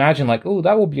just imagine like, oh,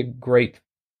 that would be a great,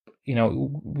 it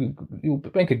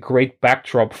would make a great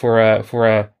backdrop for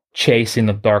a chase in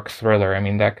a dark thriller. I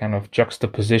mean, that kind of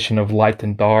juxtaposition of light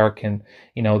and dark, and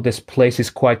this place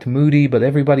is quite moody, but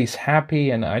everybody's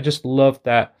happy, and I just love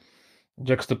that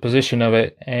juxtaposition of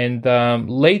it. And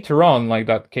later on, like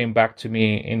that came back to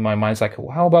me in my mind. It's like, well,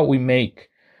 how about we make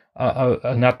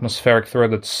an atmospheric thriller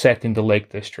that's set in the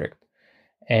Lake District?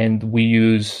 And we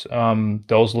use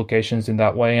those locations in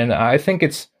that way. And I think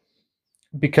it's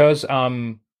because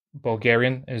I'm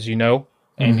Bulgarian, as you know,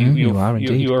 and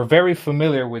you are very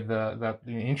familiar with that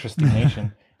interesting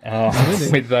nation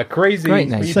with the crazy great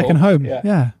name. people. Second home.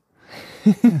 Yeah.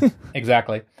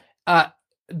 Exactly.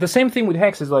 The same thing with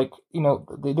Hex is like, they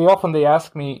often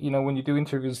ask me, when you do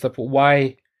interviews and stuff,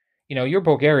 why, you're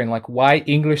Bulgarian, like why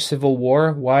English Civil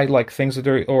War? Why like things that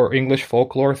are, or English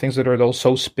folklore, things that are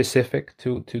so specific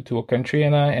to a country?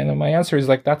 And my answer is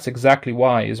like, that's exactly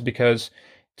why, is because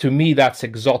to me that's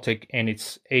exotic and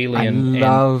it's alien. I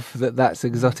love that's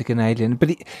exotic and alien, but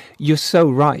you're so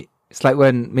right. It's like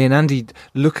when me and Andy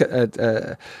look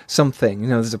at something,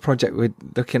 there's a project we're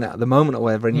looking at the moment or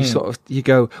whatever, and you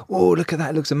go, oh, look at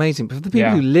that, it looks amazing. But for the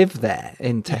people who live there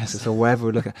in Texas or wherever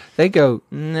we look at, they go,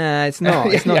 nah, it's not.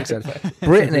 It's not exotic.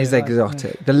 Britain is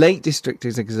exotic. The Lake District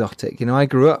is exotic. I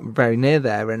grew up very near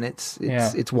there, and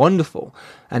it's wonderful.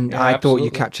 And I thought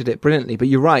you captured it brilliantly. But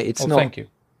you're right, it's not. Thank you.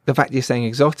 The fact you're saying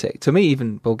exotic, to me,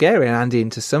 even Bulgarian, Andy,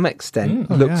 to some extent,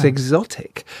 looks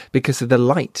exotic because of the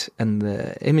light and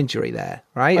the imagery there,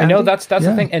 right? I know that's the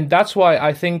thing, and that's why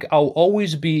I think I'll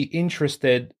always be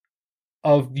interested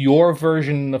of your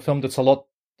version of the film that's a lot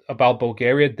about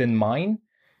Bulgaria than mine,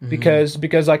 because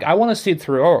like I want to see it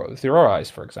through our eyes,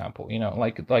 for example.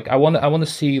 Like I want to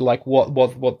see like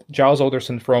what Giles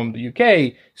Alderson from the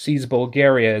UK sees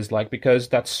Bulgaria as like, because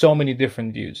that's so many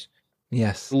different views.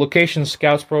 Yes. Location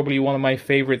scout's probably one of my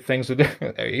favorite things to do,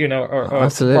 or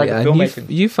Absolutely. part of filmmaking. And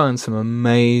you found some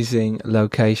amazing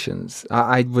locations.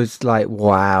 I was like,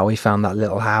 wow, we found that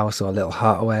little house or little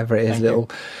hut or whatever it is, little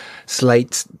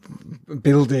slate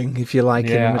building, if you like,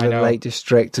 in the middle of the Lake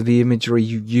District. The imagery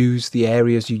you use, the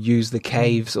areas you use, the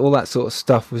caves, all that sort of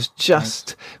stuff was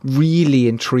just really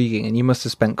intriguing. And you must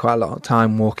have spent quite a lot of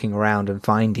time walking around and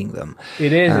finding them.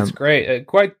 It is. It's great.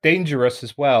 Quite dangerous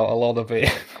as well. A lot of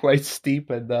it quite steep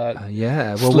and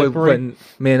well, slippery. when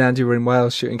me and Andy were in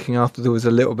Wales shooting King Arthur, there was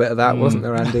a little bit of that, wasn't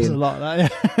there, Andy? There's a lot of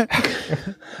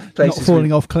that. Not Places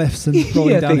falling off cliffs and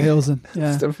rolling down hills and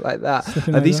stuff like that.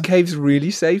 Slipping Are these over. caves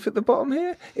really safe at the bottom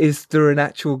here? Is there an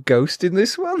actual ghost in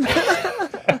this one?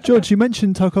 George, you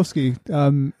mentioned Tarkovsky.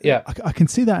 I can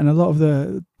see that in a lot of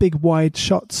the big wide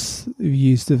shots you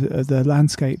used of the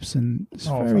landscapes, and it's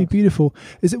very beautiful.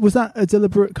 Was that a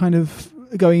deliberate kind of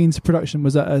going into production?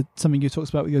 Was that something you talked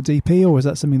about with your DP, or was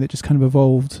that something that just kind of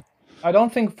evolved? I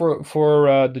don't think for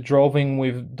the Droving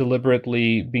we've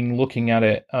deliberately been looking at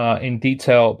it in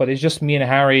detail, but it's just me and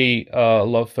Harry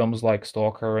love films like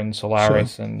Stalker and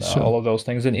Solaris and all of those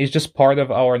things, and it's just part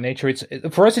of our nature.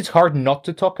 For us, it's hard not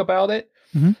to talk about it.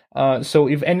 Mm-hmm. So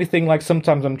if anything, like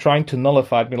sometimes I'm trying to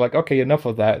nullify it, be like, okay, enough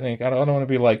of that. Like, I don't want to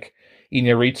be like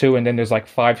Inarritu, and then there's like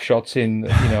 5 shots in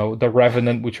The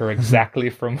Revenant, which are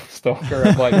exactly from Stalker.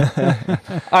 I'm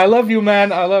like, I love you,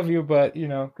 man, I love you, but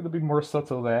could have been more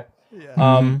subtle there.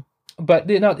 Yeah. But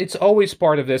it's always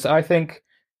part of this. I think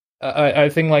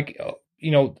like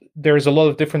there's a lot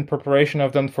of different preparation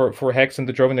I've done for Hex and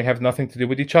the Droving. They have nothing to do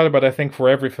with each other, but I think for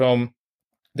every film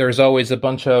there's always a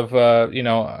bunch of I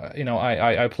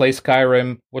play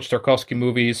Skyrim, watch Tarkovsky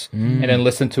movies, and then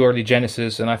listen to early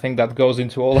Genesis, and I think that goes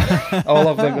into all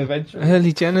of them eventually.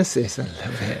 Early Genesis, I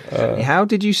love it. How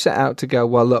did you set out to go?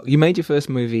 Well, look, you made your first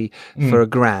movie for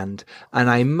 $1,000, and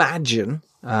I imagine,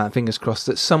 fingers crossed,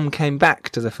 that some came back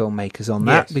to the filmmakers on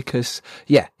that because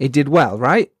it did well,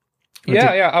 right?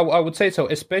 I would say so,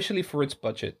 especially for its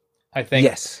budget. I think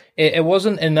yes. It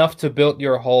wasn't enough to build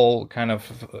your whole kind of,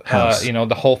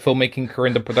 the whole filmmaking career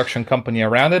and the production company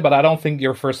around it. But I don't think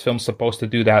your first film's supposed to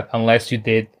do that unless you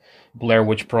did Blair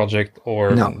Witch Project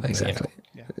or... No, exactly.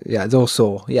 Yeah, it's all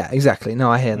Saw. Yeah, exactly.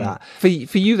 No, I hear that. For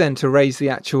you then to raise the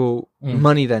actual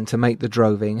money then to make the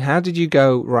Droving, how did you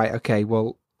go, right, okay,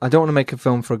 well, I don't want to make a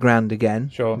film for $1,000 again.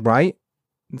 Sure. Right?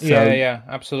 So, yeah,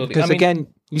 absolutely. Because again,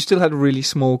 you still had a really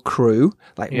small crew,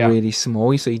 really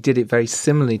small. So you did it very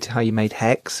similarly to how you made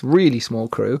Hex, really small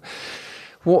crew.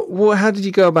 How did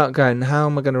you go about going, how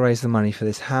am I going to raise the money for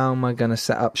this? How am I going to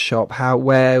set up shop?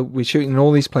 Where we're shooting in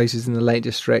all these places in the Lake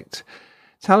District?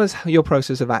 Tell us your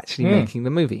process of actually making the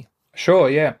movie. Sure,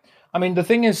 yeah. I mean, the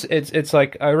thing is, it's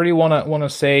like, I really want to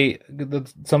say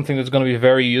something that's going to be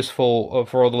very useful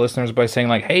for all the listeners by saying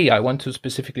like, hey, I went to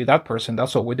specifically that person.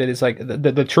 That's what we did. It's like,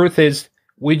 the truth is,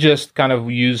 we just kind of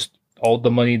used all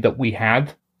the money that we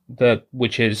had,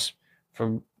 which is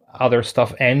from other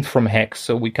stuff and from Hex.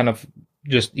 So we kind of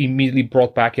just immediately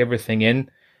brought back everything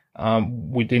in.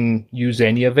 We didn't use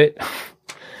any of it.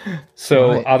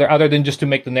 So other than just to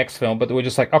make the next film, but we're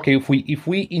just like, okay, if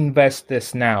we invest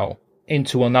this now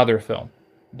into another film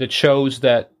that shows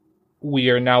that we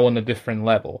are now on a different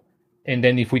level, and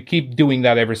then if we keep doing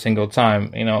that every single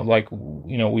time,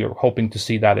 we are hoping to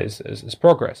see that as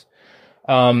progress.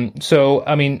 So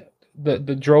I mean,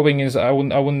 the Droving is, I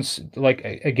wouldn't like,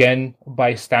 again,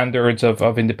 by standards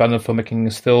of independent filmmaking,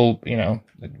 is still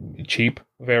cheap,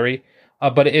 very,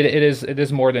 but it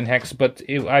is more than Hex. But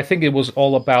I think it was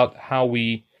all about how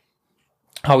we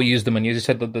use the money. As you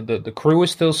said, the crew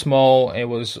is still small. It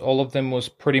was, all of them was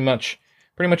pretty much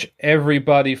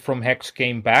everybody from Hex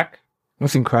came back.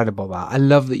 That's incredible. That I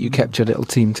love that you kept your little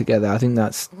team together. I think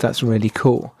that's really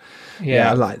cool.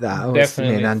 Yeah, I like that.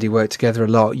 Definitely. Me and Andy work together a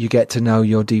lot. You get to know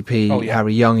your DP,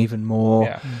 Harry Young, even more.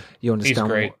 Yeah. You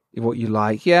understand what you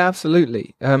like. Yeah,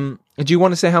 absolutely. Do you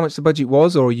want to say how much the budget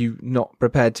was, or are you not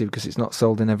prepared to because it's not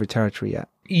sold in every territory yet?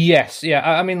 Yes, yeah.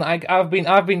 I mean, I've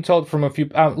been told from a few.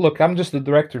 Look, I'm just the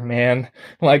director, man.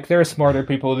 Like, there are smarter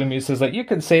people than me. It says like, you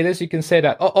can say this, you can say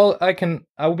that.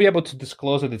 I will be able to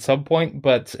disclose it at some point,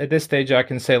 but at this stage, I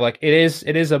can say like, it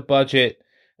is a budget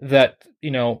that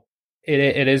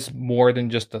it is more than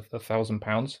just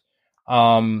 £1,000.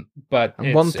 But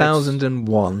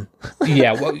 1001.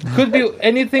 Yeah, well, it could be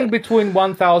anything between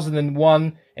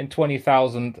 1001 and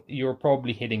 20,000. You're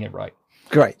probably hitting it right.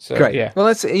 Great, so, great. Yeah. Well,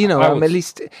 that's at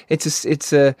least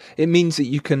it means that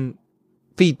you can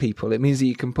feed people. It means that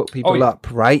you can put people up,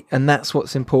 right? And that's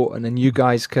what's important. And you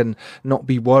guys can not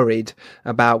be worried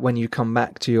about when you come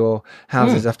back to your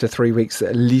houses after 3 weeks, that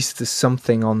at least there's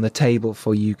something on the table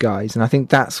for you guys. And I think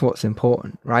that's what's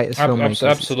important, right? As filmmakers,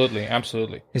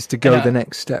 absolutely. Is to go the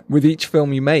next step. With each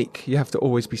film you make, you have to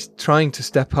always be trying to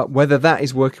step up, whether that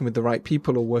is working with the right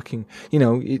people or working,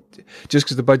 just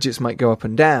because the budgets might go up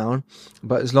and down,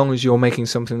 but as long as you're making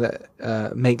something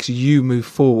that makes you move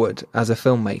forward as a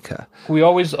filmmaker. We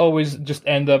always just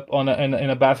end up in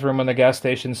a bathroom on a gas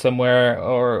station somewhere,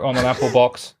 or on an Apple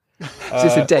box. Is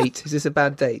this a date? Is this a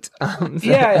bad date?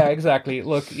 Yeah, exactly.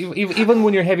 Look, even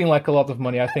when you're having like a lot of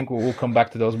money, I think we'll come back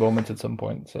to those moments at some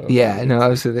point. So yeah, no,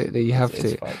 absolutely, you have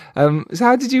to. So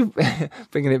how did you,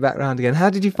 bringing it back around again, how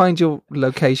did you find your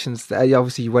locations?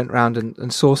 Obviously, you went around and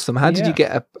sourced them. How did you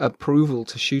get approval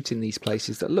to shoot in these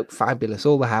places that look fabulous?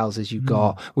 All the houses you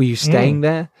got. Were you staying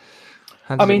there?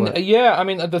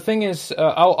 The thing is,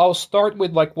 I'll start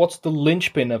with like what's the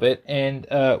linchpin of it, and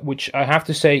which I have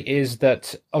to say is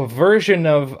that a version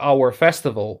of our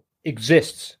festival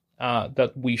exists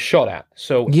that we shot at.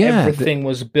 So everything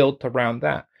was built around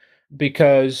that,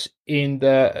 because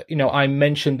I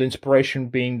mentioned the inspiration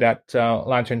being that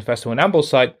Lantern Festival in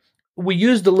Ambleside. We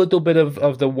used a little bit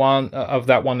of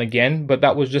that one again, but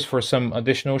that was just for some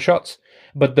additional shots.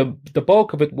 But the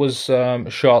bulk of it was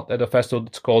shot at a festival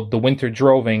that's called the Winter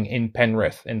Droving in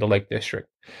Penrith in the Lake District.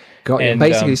 Got you.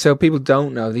 Basically, so people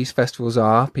don't know, these festivals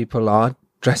people are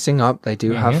dressing up. They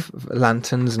do have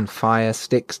lanterns and fire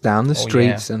sticks down the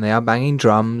streets, and they are banging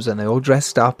drums, and they're all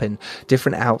dressed up in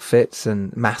different outfits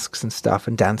and masks and stuff,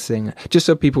 and dancing, just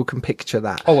so people can picture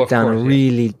that down a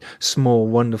really small,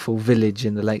 wonderful village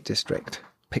in the Lake District.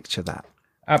 Picture that.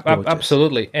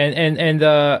 Absolutely.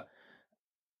 And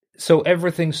so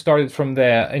everything started from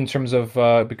there in terms of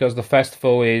because the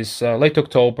festival is late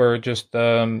October, just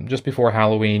before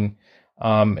Halloween.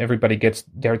 Everybody gets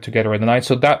there together at the night.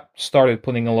 So that started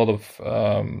putting a lot of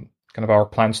kind of our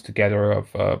plans together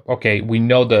of, we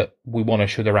know that we want to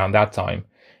shoot around that time,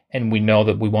 and we know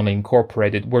that we want to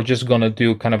incorporate it. We're just going to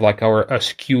do kind of like our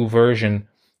askew version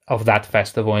of that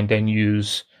festival, and then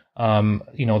use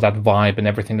that vibe and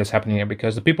everything that's happening here,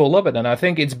 because the people love it. And I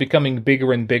think it's becoming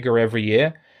bigger and bigger every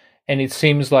year. And it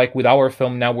seems like with our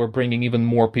film now, we're bringing even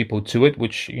more people to it,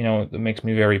 which, that makes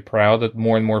me very proud that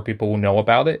more and more people will know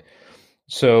about it.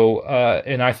 So,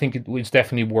 and I think it's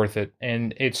definitely worth it.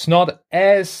 And it's not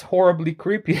as horribly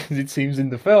creepy as it seems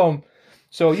in the film.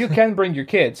 So you can bring your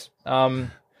kids. I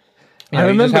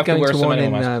remember going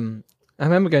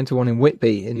to one in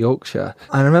Whitby in Yorkshire.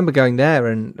 I remember going there,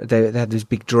 and they had this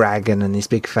big dragon and this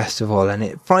big festival, and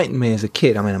it frightened me as a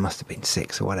kid. I mean, I must have been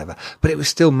 6 or whatever, but it was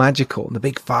still magical, and the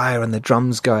big fire and the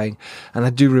drums going. And I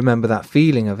do remember that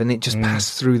feeling of, and it just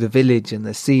passed through the village and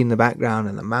the sea in the background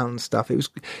and the mountain stuff. It was,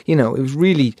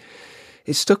 it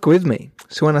stuck with me.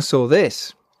 So when I saw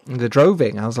this, the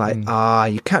Droving, I was like,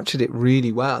 you captured it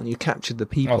really well, and you captured the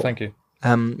people. Oh, thank you.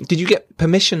 Did you get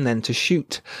permission then to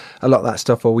shoot a lot of that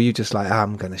stuff, or were you just like,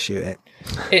 I'm going to shoot it?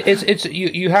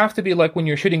 You have to be like, when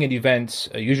you're shooting at events,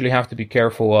 you usually have to be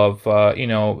careful of,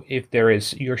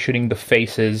 if you're shooting the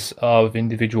faces of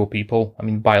individual people. I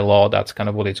mean, by law, that's kind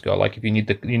of what it's got. Like, if you need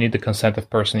the consent of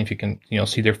person, if you can,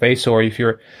 see their face, or if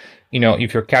you're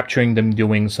capturing them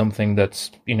doing something that's,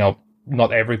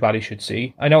 not everybody should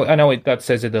see. I know that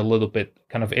says it a little bit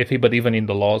kind of iffy, but even in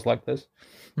the laws like this.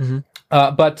 Mm-hmm.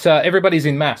 But everybody's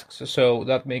in masks, so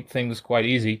that makes things quite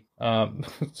easy.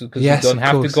 Because you don't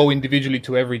have to go individually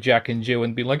to every Jack and Jill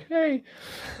and be like, hey,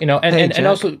 and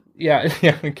also, can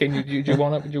you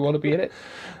want to be in it?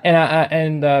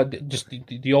 And just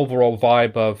the overall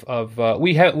vibe of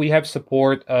we have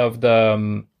support of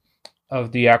the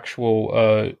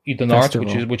actual Eden Arts,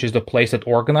 which is the place that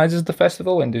organizes the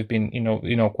festival, and they've been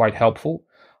quite helpful.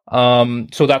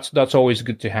 So that's always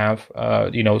good to have,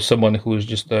 someone who's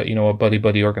just a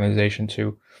buddy organization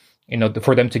to,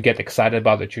 for them to get excited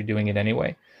about that you're doing it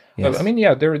anyway. Yes. But, I mean,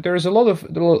 there's a lot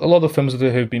of films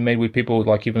that have been made with people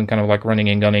like even kind of like running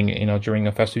and gunning, during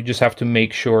a festival. You just have to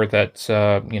make sure that,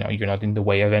 you're not in the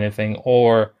way of anything,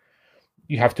 or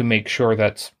you have to make sure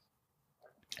that,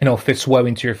 fits well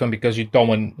into your film, because you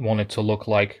don't want it to look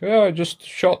like, I just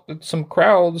shot at some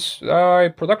crowds,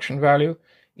 production value.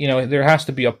 There has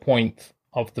to be a point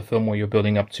of the film where you're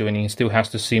building up to, and it still has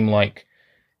to seem like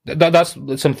that's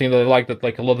something that I like, that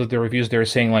like a lot of the reviews, they're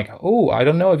saying like, oh, I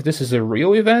don't know if this is a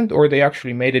real event or they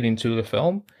actually made it into the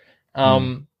film,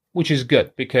 which is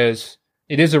good, because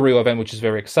it is a real event, which is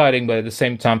very exciting, but at the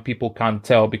same time, people can't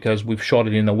tell because we've shot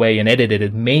it in a way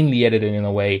and mainly edited in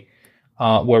a way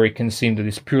where it can seem that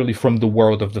it's purely from the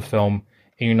world of the film,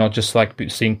 and you're not just like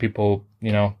seeing people,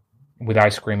 with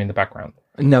ice cream in the background.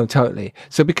 No, totally.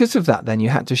 So because of that, then you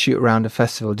had to shoot around a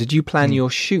festival. Did you plan your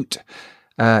shoot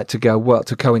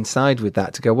to coincide with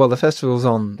that? To go, well, the festival's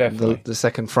on the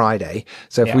second Friday,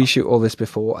 so if we shoot all this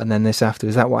before and then this after,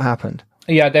 is that what happened?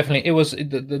 Yeah, definitely. It was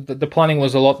the planning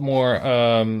was a lot more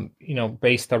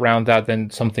based around that than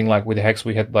something like with the Hex.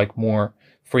 We had like more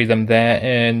freedom there,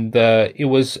 and it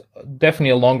was definitely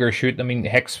a longer shoot. I mean,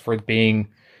 Hex, for it being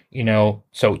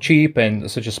so cheap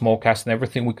and such a small cast and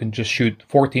everything, we could just shoot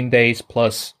 14 days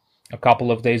plus a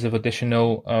couple of days of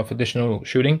additional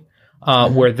shooting.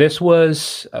 Where this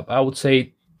was, I would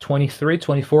say 23,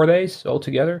 24 days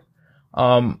altogether.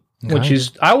 Which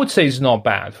is, I would say, is not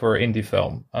bad for indie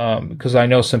film. Because I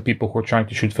know some people who are trying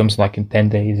to shoot films like in 10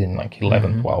 days, in like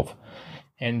 11, 12.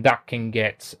 And that can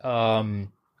get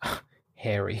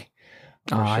hairy.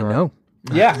 Sure. I know.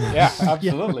 Yeah,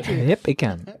 absolutely. Yep, it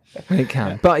can. It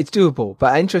can. But it's doable.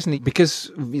 But interestingly,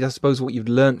 because I suppose what you've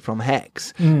learned from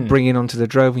Hex, bringing onto the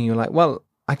Droving, you're like, well,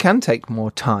 I can take more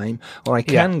time, or I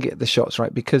can get the shots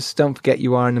right, because don't forget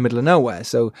you are in the middle of nowhere.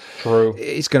 So True.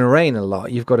 It's going to rain a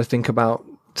lot. You've got to think about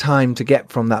time to get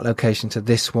from that location to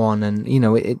this one. And,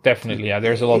 it definitely,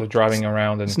 there's a lot of driving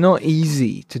around. And it's not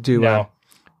easy to do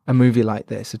a movie like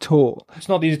this at all. It's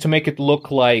not easy to make it look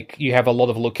like you have a lot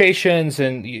of locations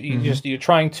and you're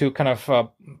trying to kind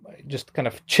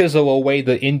of chisel away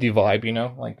the indie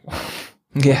vibe, like.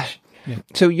 Yeah.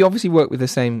 So you obviously work with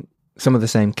some of the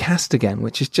same cast again,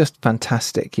 which is just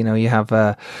fantastic. You have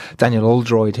Daniel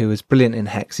Oldroyd, who was brilliant in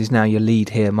Hex. He's now your lead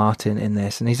here, Martin, in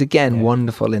this, and he's again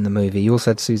wonderful in the movie. You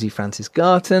also had Susie Francis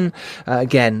Garton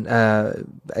again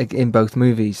in both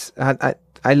movies.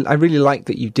 I really like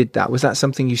that you did that. Was that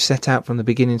something you set out from the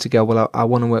beginning to go, well, I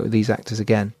want to work with these actors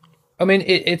again? I mean,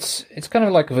 it's kind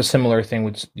of like a similar thing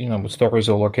with with stories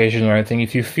or location or anything.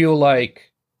 If you feel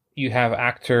like you have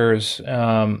actors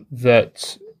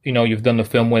that you've done the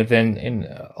film with, and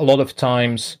a lot of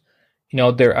times,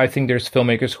 I think there's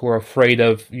filmmakers who are afraid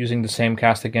of using the same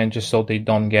cast again just so they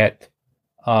don't get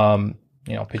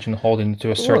pigeonholed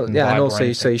into a certain vibe. And also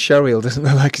you say Cheryl doesn't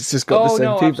look like it's just got the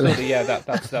same people. Absolutely,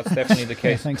 that's definitely the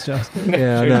case. Thanks, Josh.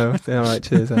 Yeah, I know. All right,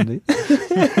 cheers, Andy.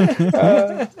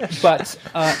 But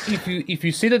if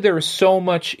you see that there is so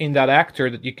much in that actor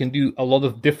that you can do a lot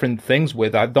of different things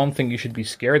with, I don't think you should be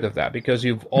scared of that, because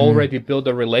you've already built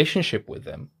a relationship with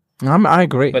them. I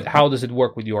agree. But how does it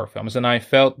work with your films? And I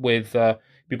felt with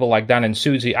people like Dan and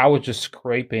Susie, I was just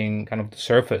scraping kind of the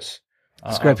surface.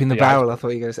 Scraping the barrel, I thought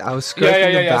you were going to say. I was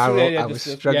scraping the barrel, I was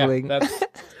struggling.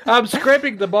 I'm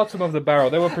scraping the bottom of the barrel.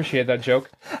 They will appreciate that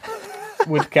joke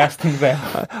with casting them.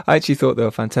 I actually thought they were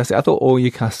fantastic. I thought all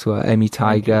your casts were Amy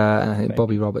Tiger,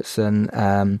 Bobby Robertson,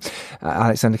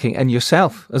 Alexander King, and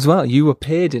yourself as well. You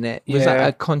appeared in it. Was that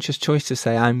a conscious choice to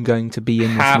say, I'm going to be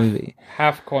in this movie?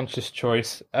 Half conscious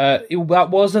choice. That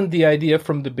wasn't the idea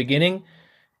from the beginning.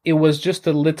 It was just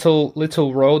a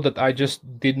little road that I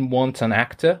just didn't want an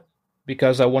actor,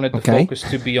 because I wanted the focus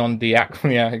to be on the actor.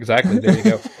 Yeah, exactly. There you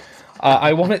go.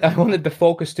 I wanted the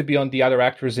focus to be on the other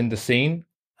actors in the scene.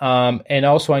 And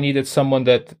also I needed someone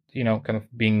that, kind of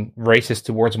being racist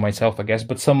towards myself, I guess,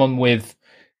 but someone with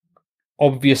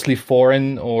obviously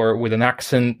foreign or with an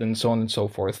accent and so on and so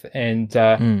forth. And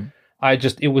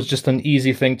it was just an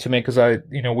easy thing to make, because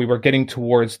we were getting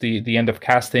towards the end of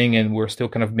casting, and we're still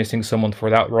kind of missing someone for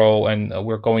that role. And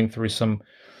we're going through some,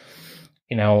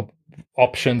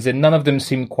 options, and none of them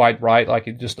seemed quite right. Like,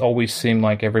 it just always seemed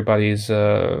like everybody's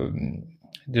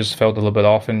just felt a little bit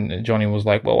off, and Johnny was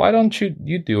like, well, why don't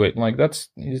you do it? Like, that's,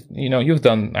 you've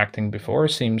done acting before,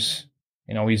 seems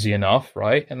easy enough,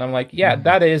 right? And I'm like, yeah,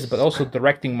 that is, but also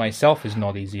directing myself is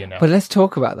not easy enough. But let's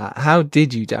talk about that. How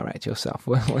did you direct yourself?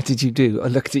 What did you do? I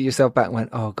looked at yourself back and went,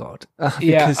 oh God.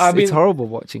 Because it's horrible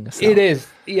watching yourself. It is.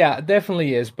 Yeah, it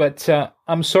definitely is. But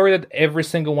I'm sorry that every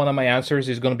single one of my answers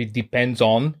is going to be depends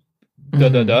on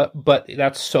but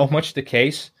that's so much the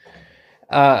case.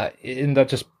 And that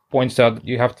just points out that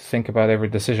you have to think about every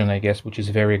decision, I guess, which is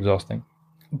very exhausting.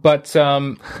 But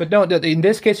no, in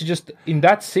this case, just in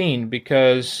that scene,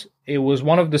 because it was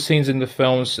one of the scenes in the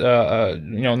films,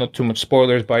 not too much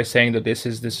spoilers by saying that this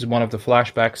is one of the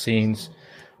flashback scenes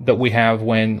that we have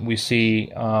when we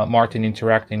see Martin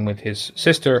interacting with his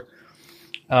sister,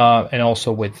 and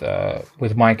also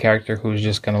with my character, who's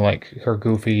just kind of like her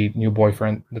goofy new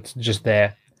boyfriend that's just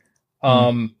there.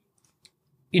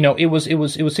 It was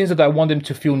scenes that I wanted him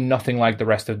to feel nothing like the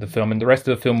rest of the film, and the rest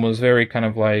of the film was very kind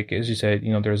of like, as you said,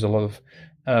 there's a lot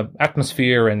of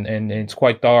atmosphere, and it's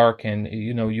quite dark, and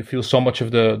you feel so much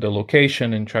of the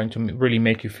location, and trying to really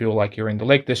make you feel like you're in the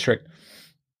Lake District.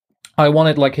 I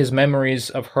wanted like his memories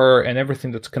of her and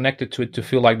everything that's connected to it to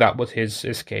feel like that was his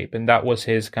escape, and that was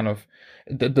his kind of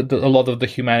a lot of the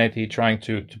humanity trying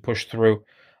to push through,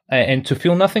 and to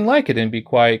feel nothing like it and be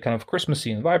quite kind of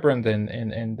Christmassy and vibrant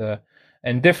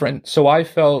and different. So I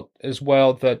felt as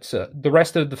well that the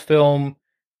rest of the film,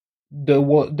 there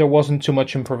wasn't too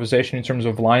much improvisation in terms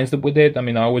of lines that we did. I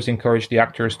mean, I always encourage the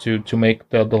actors to make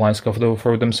the lines comfortable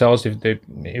for themselves if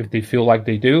they feel like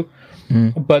they do.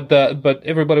 But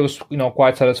everybody was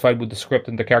quite satisfied with the script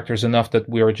and the characters enough that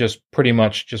we were just pretty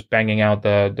much just banging out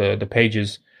the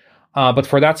pages. But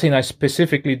for that scene, I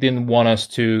specifically didn't want us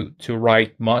to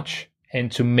write much and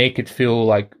to make it feel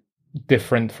like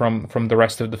different from the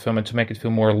rest of the film and to make it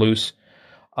feel more loose.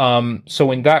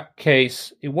 So in that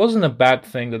case, it wasn't a bad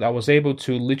thing that I was able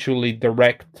to literally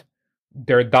direct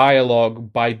their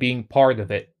dialogue by being part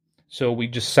of it. So we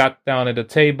just sat down at a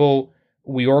table,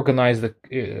 we organized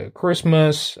the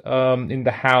Christmas in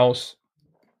the house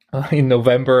in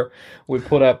November. We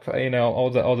put up all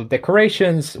the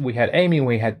decorations. We had Amy,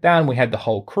 we had Dan, we had the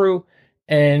whole crew,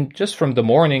 and just from the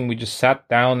morning we just sat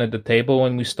down at the table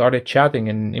and we started chatting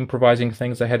and improvising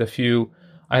things. I had a few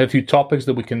topics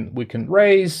that we can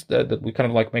raise that we kind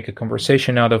of like make a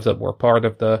conversation out of, that were part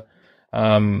of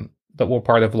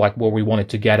like what we wanted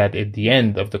to get at the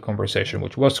end of the conversation,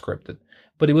 which was scripted,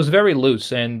 but it was very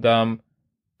loose. And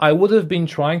I would have been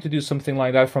trying to do something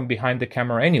like that from behind the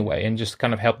camera anyway, and just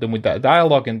kind of help them with that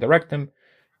dialogue and direct them.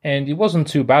 And it wasn't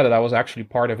too bad that I was actually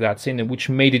part of that scene, which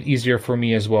made it easier for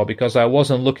me as well, because I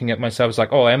wasn't looking at myself as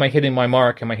like, oh, am I hitting my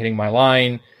mark? Am I hitting my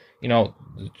line?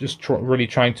 Just really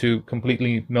trying to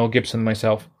completely Mel Gibson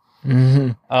myself.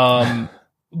 Mm-hmm.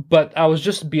 But I was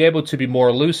just be able to be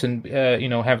more loose and,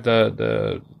 have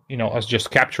the us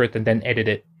just capture it and then edit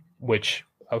it, which,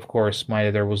 of course, my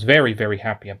editor was very, very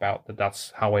happy about.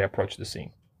 That's how I approached the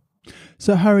scene.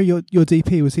 So, Harry, your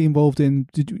DP, was he involved in?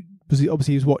 He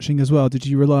was watching as well? Did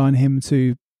you rely on him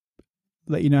to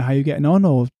let you know how you're getting on,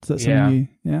 or is that something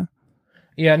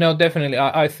Yeah, no, definitely.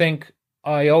 I think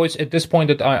I always, at this point,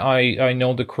 that I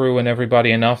know the crew and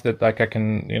everybody enough that like I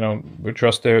can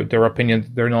trust their opinion.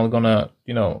 They're not gonna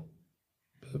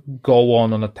go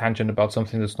on a tangent about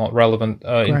something that's not relevant.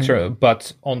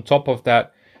 But on top of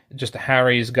that, just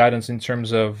Harry's guidance in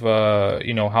terms of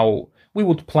how we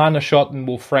would plan a shot and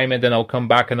we'll frame it, then I'll come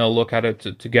back and I'll look at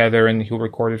it together and he'll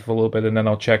record it for a little bit and then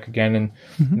I'll check again and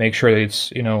make sure that it's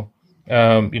being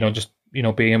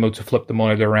able to flip the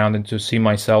monitor around and to see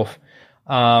myself.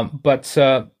 But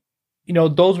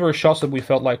those were shots that we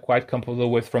felt like quite comfortable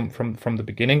with from the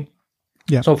beginning.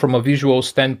 Yeah. So from a visual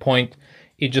standpoint,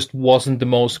 it just wasn't the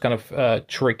most kind of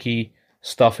tricky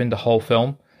stuff in the whole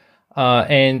film.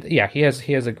 And yeah, he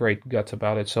has a great gut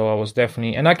about it. So I was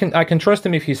definitely, and I can trust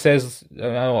him if he says,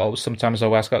 sometimes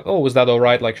I'll ask, oh, is that all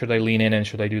right? Like, should I lean in and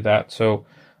should I do that? So,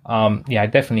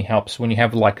 it definitely helps when you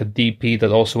have like a DP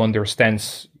that also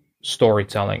understands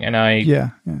storytelling. And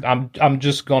I'm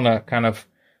just gonna kind of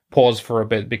pause for a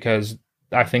bit because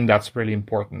I think that's really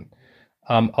important.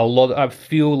 I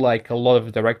feel like a lot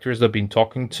of directors I've been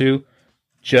talking to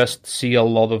just see a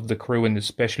lot of the crew and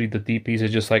especially the DPs are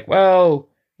just like, well,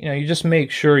 you just make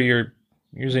sure you're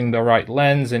using the right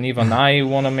lens, and even I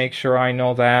want to make sure I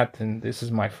know that, and this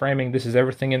is my framing, this is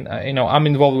everything, and I'm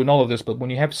involved with all of this. But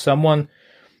when you have someone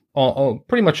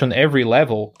pretty much on every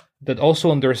level that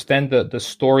also understand the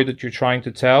story that you're trying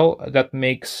to tell, that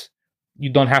makes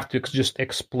you don't have to just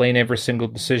explain every single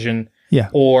decision. Yeah.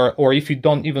 Or if you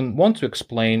don't even want to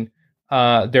explain,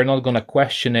 they're not going to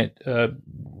question it,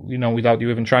 without you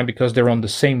even trying, because they're on the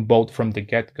same boat from the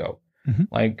get-go.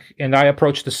 Mm-hmm. And I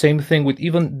approached the same thing with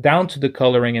even down to the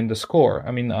coloring and the score.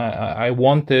 I mean, I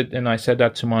wanted, and I said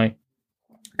that to my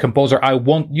composer, I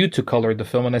want you to color the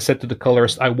film. And I said to the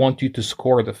colorist, I want you to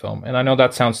score the film. And I know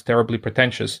that sounds terribly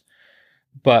pretentious,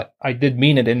 but I did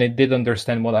mean it, and they did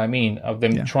understand what I mean, of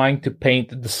them trying to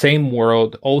paint the same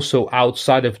world also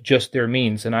outside of just their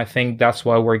means. And I think that's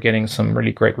why we're getting some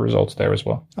really great results there as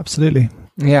well. Absolutely.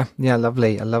 Yeah,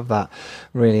 lovely. I love that.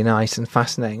 Really nice and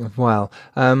fascinating as well.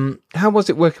 How was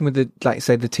it working with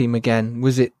the team again?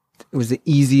 Was it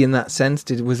easy in that sense?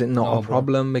 Was it not a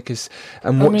problem? Because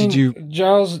did you,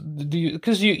 Giles?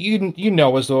 Because you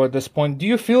know as though at this point, do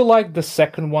you feel like the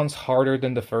second one's harder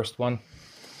than the first one?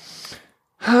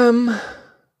 It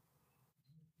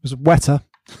was wetter,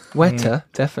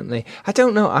 definitely. I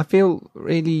don't know. I feel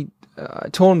really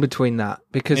torn between that,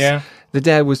 because The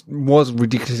Dare was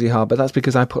ridiculously hard, but that's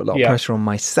because I put a lot of pressure on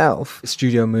myself,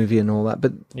 studio movie and all that.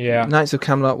 But Knights of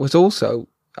Camelot was also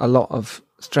a lot of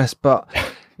stress, but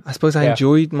I suppose I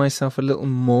enjoyed myself a little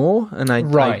more, and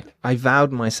I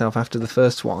vowed myself after the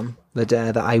first one the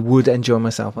dare that I would enjoy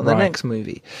myself on the next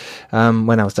movie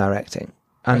when I was directing.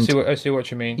 And I see what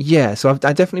you mean. Yeah, so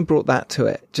I definitely brought that to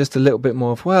it. Just a little bit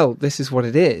more of, well, this is what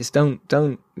it is. Don't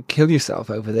kill yourself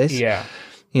over this. Yeah.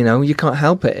 You know, you can't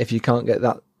help it if you can't get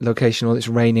that location, or it's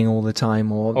raining all the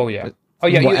time, or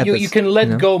you can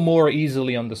let go more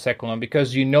easily on the second one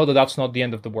because you know that that's not the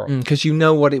end of the world. Because you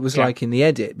know what it was like in the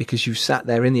edit, because you sat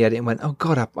there in the edit and went, oh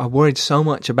God, I worried so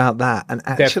much about that. And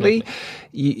actually,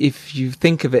 if you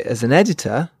think of it as an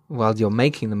editor while you're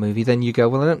making the movie, then you go,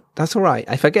 well, that's all right.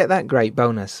 If I get that, great,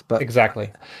 bonus. But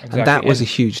Exactly. And that was a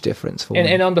huge difference for me.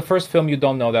 And on the first film, you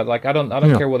don't know that. Like, I don't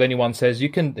care what anyone says. You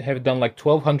can have done like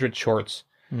 1,200 shorts,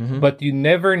 but you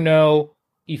never know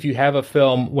if you have a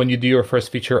film when you do your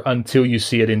first feature until you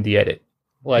see it in the edit.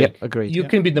 Like, agreed. You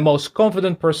can be the most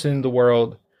confident person in the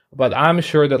world, but I'm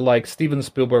sure that like Steven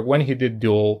Spielberg, when he did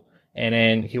Duel, and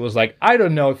then he was like, I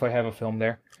don't know if I have a film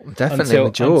there. Definitely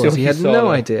with Jaws, he had no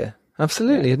idea.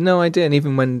 Absolutely, had no idea. And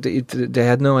even when they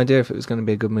had no idea if it was going to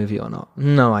be a good movie or not.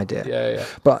 No idea. Yeah.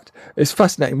 But it's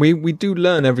fascinating. We do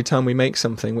learn every time we make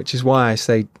something, which is why I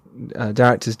say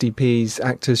directors, DPs,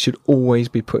 actors should always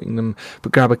be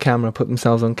grab a camera, put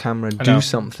themselves on camera, do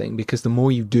something, because the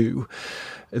more you do,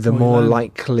 the more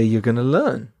likely you're going to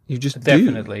learn. You just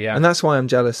Definitely, yeah. And that's why I'm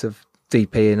jealous of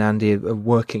DP and Andy are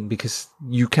working, because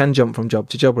you can jump from job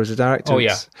to job, whereas a director,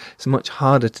 it's much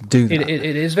harder to do that.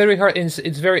 It is very hard. It's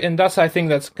very, and that's, I think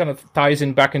that's kind of ties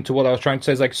in back into what I was trying to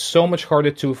say. It's like so much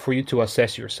harder for you to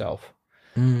assess yourself.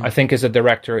 I think as a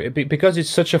director, because it's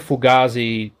such a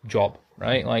fugazi job,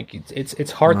 right? Like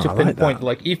it's hard to pinpoint.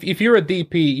 Like if you're a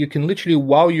DP, you can literally,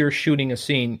 while you're shooting a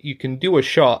scene, you can do a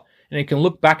shot and you can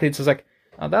look back at it. It's like,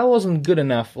 oh, that wasn't good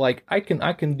enough. Like I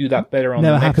can do that better on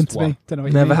the next one. Never happened to me. Don't know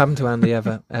what Never happened to Andy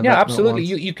ever. Yeah, absolutely.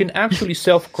 You can actually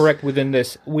self-correct within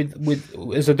this.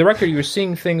 With as a director, you're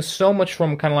seeing things so much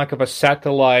from kind of like of a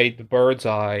satellite bird's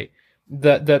eye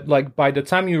that like by the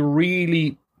time you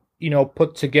really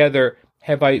put together,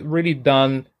 have I really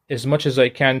done as much as I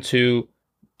can to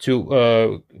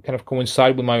kind of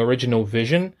coincide with my original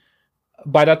vision?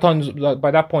 By that point,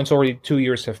 it's already 2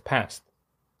 years have passed.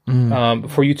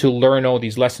 For you to learn all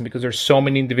these lessons, because there's so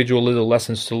many individual little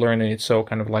lessons to learn, and it's so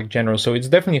kind of like general. So it's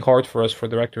definitely hard for us, for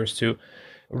directors, to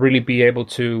really be able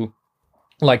to,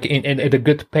 like, at a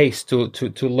good pace to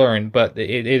learn. But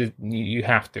you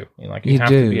have to, you have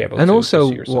to be able to. And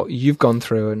also, to what you've gone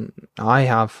through, and I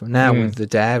have now with the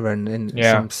Dare and in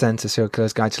some sense, a Serial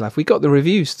Killer's Guide to Life, we got the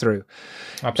reviews through.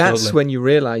 Absolutely. That's when you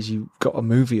realise you got a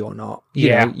movie or not. You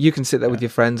know, you can sit there with your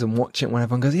friends and watch it when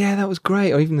everyone goes, yeah, that was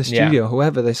great. Or even the studio,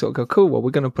 whoever, they sort of go, cool, well,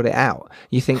 we're going to put it out.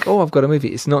 You think, oh, I've got a movie.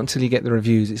 It's not until you get the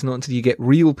reviews. It's not until you get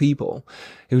real people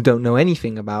who don't know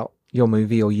anything about your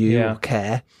movie or you or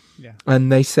care. Yeah.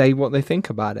 And they say what they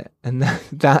think about it. And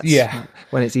that's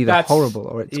when it's either horrible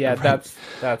or it's great.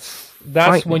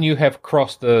 That's when you have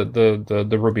crossed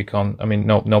the Rubicon. I mean,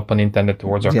 no pun intended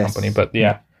towards our company, but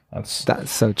that's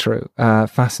so true.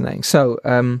 Fascinating. So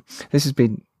this has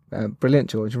been brilliant,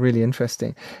 George. Really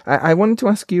interesting. I wanted to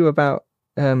ask you about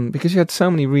because you had so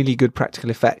many really good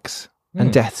practical effects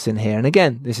and deaths in here. And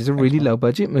again, this is a really low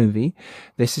budget movie.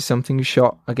 This is something you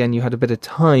shot. Again, you had a bit of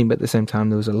time, but at the same time,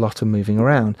 there was a lot of moving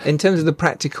around. In terms of the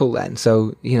practical then,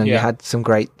 so, you had some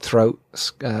great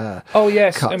throats, cuts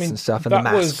and stuff, and the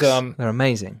masks, they're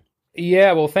amazing.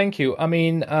 Yeah, well, thank you. I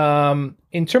mean,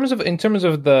 in terms of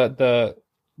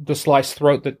the sliced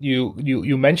throat that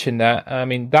you mentioned, that I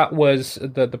mean, that was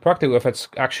the practical effects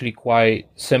actually quite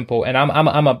simple, and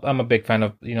I'm a big fan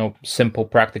of simple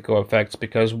practical effects,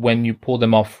 because when you pull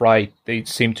them off right, they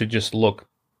seem to just look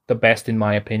the best, in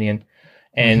my opinion.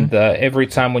 And every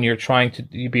time when you're trying to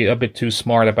be a bit too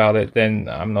smart about it, then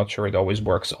I'm not sure it always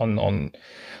works on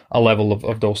a level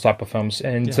of those type of films.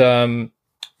 And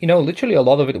literally a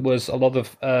lot of it was a lot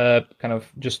of kind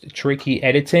of just tricky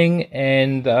editing,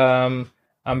 and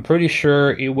I'm pretty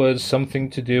sure it was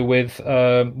something to do with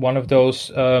one of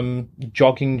those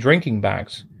jogging drinking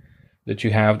bags that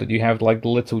you have like the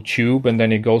little tube, and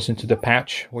then it goes into the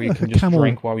patch where you can just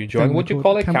drink while you're jogging. What do you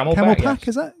call it? Camel pack? Pack,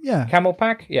 is that? Yeah. Camel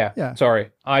pack? Yeah.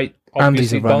 Sorry. I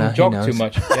obviously don't jog too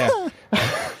much. Yeah.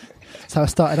 That's how I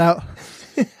started out.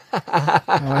 How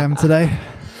I am today.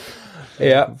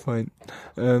 Yeah. Good point.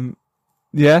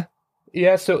 Yeah.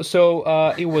 Yeah,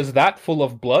 so it was that full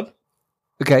of blood.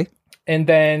 Okay. And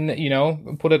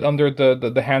then, put it under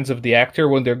the hands of the actor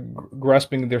when they're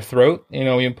grasping their throat.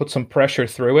 You put some pressure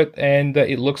through it, and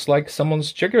it looks like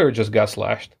someone's jugular just got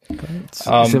slashed.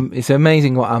 It's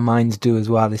amazing what our minds do as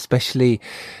well, especially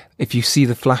if you see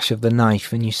the flash of the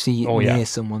knife and you see it near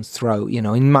someone's throat, you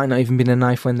know, it might not even be a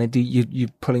knife when they do you're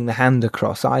pulling the hand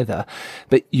across either,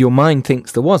 but your mind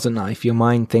thinks there was a knife. Your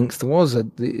mind thinks there was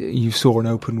you saw an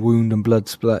open wound and blood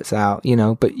splurts out, you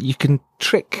know, but you can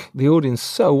trick the audience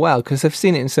so well because they've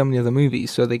seen it in so many other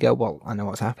movies. So they go, well, I know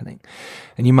what's happening.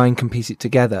 And your mind can piece it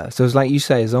together. So it's like you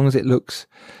say, as long as it looks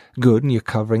good and you're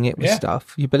covering it with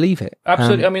stuff, you believe it.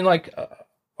 Absolutely. I mean, like,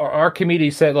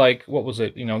 Archimedes said, like, what was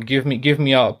it? You know, give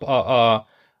me a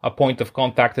point of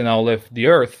contact and I'll lift the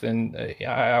earth. And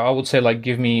I would say, like,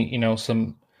 give me, you know,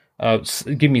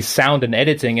 give me sound and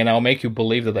editing and I'll make you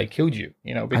believe that I killed you,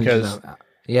 you know, because...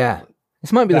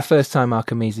 This might be the first time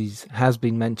Archimedes has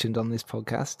been mentioned on this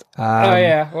podcast.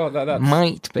 Well, that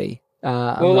might be.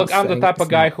 Well, look, I'm the type of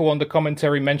guy who on the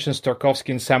commentary mentions Tarkovsky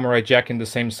and Samurai Jack in the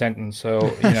same sentence.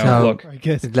 So, you know, look.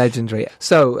 It's legendary.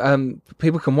 So,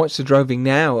 people can watch The Droving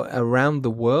now around the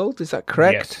world. Is that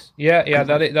correct? Yes. Yeah,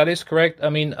 that is correct.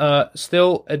 I mean,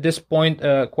 still at this point,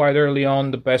 quite early on,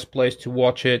 the best place to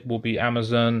watch it will be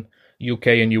Amazon, UK,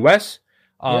 and US.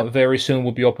 Very soon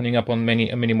we'll be opening up on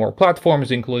many more platforms,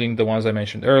 including the ones I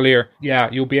mentioned earlier. Yeah,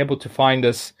 you'll be able to find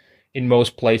us in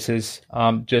most places.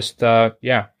 Just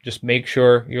make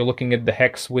sure you're looking at the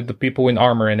hex with the people in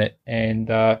armor in it. And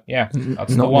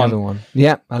that's the one.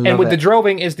 Yeah, I love it. And with the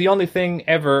Droving is the only thing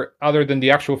ever other than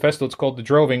the actual festival. It's called the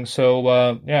Droving.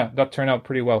 So that turned out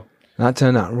pretty well. That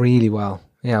turned out really well.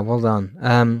 Yeah, well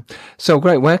done. So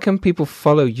great. Where can people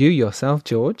follow you yourself,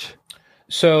 George?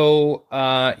 So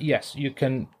yes, you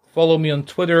can follow me on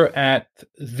Twitter at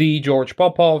the George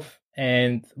Popov.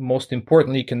 And most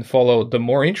importantly, you can follow the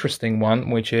more interesting one,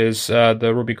 which is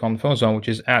the Rubicon Film Zone, which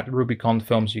is at Rubicon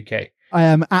Films UK. I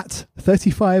am at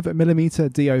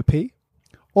 35mm DOP.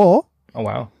 Or,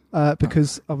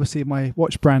 because obviously my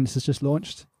watch brand has just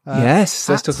launched. Yes,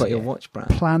 let's talk about your watch brand.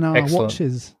 Planar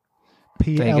Watches.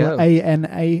 Plana.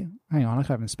 Hang on, I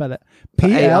can't even spell it.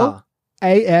 Planar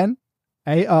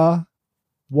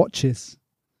Watches.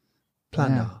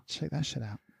 Planar. Yeah, check that shit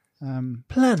out.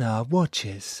 Planar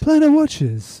Watches. Planar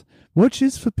Watches.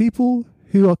 Watches for people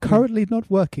who are currently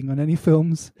not working on any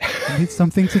films and need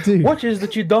something to do. Watches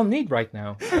that you don't need right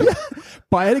now.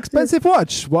 Buy an expensive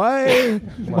watch. Why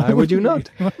would you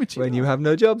not? When you have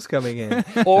no jobs coming in.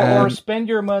 Or spend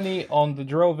your money on the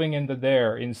Droving and the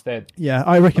Dare instead. Yeah,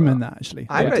 I recommend that actually.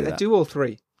 Do all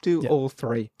three. Do all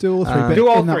three. Do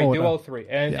all three.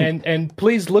 And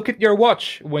please look at your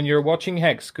watch when you're watching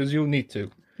Hex, because you'll need to.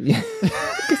 Yeah.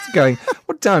 Just going,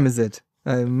 what time is it?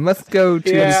 I must go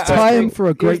to... It's time for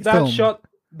a great film. Is that shot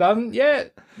done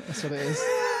yet? That's what it is.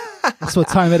 That's what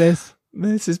time it is.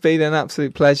 This has been an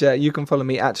absolute pleasure. You can follow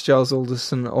me at Giles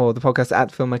Alderson or the podcast at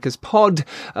FilmmakersPod,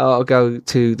 or go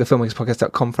to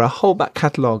thefilmmakerspodcast.com for a whole back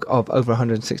catalogue of over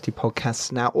 160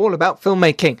 podcasts now, all about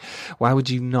filmmaking. Why would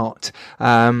you not?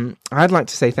 I'd like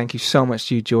to say thank you so much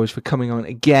to you, George, for coming on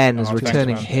again as a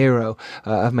returning hero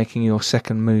of making your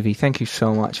second movie. Thank you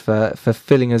so much for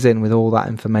filling us in with all that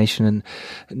information and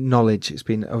knowledge. It's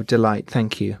been a delight.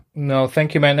 Thank you. No,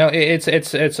 thank you, man. No,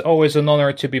 it's always an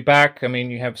honor to be back. I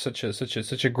mean, you have such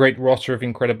a great roster of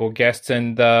incredible guests,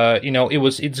 and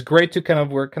it's great to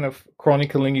we're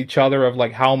chronicling each other of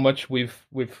like how much we've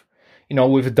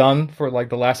done for like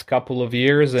the last couple of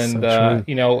years, and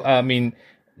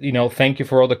thank you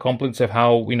for all the compliments of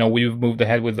how we've moved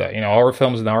ahead with our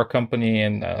films and our company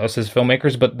and us as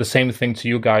filmmakers. But the same thing to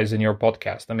you guys in your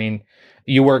podcast. I mean,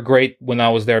 you were great when I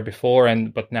was there before,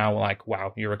 but now, like,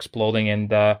 wow, you're exploding,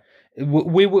 and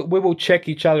we will check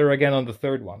each other again on the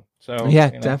third one. So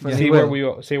definitely see where we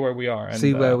are, and see where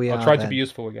we are. I'll try to be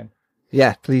useful again.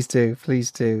 Yeah, please do.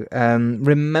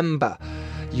 Remember,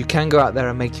 you can go out there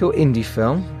and make your indie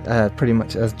film, pretty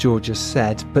much as George has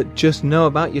said, but just know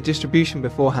about your distribution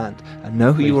beforehand and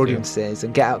know who your audience is,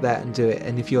 and get out there and do it.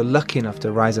 And if you're lucky enough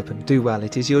to rise up and do well,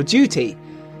 it is your duty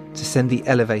to send the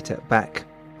elevator back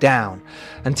down.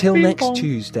 Until next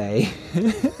Tuesday.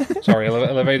 Sorry,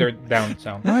 elevator down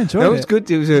sound. I enjoyed it. That was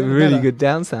good. It was a really good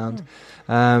down sound.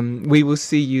 We will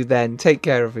see you then. Take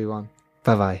care, everyone.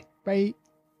 Bye-bye. Bye.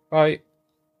 Bye.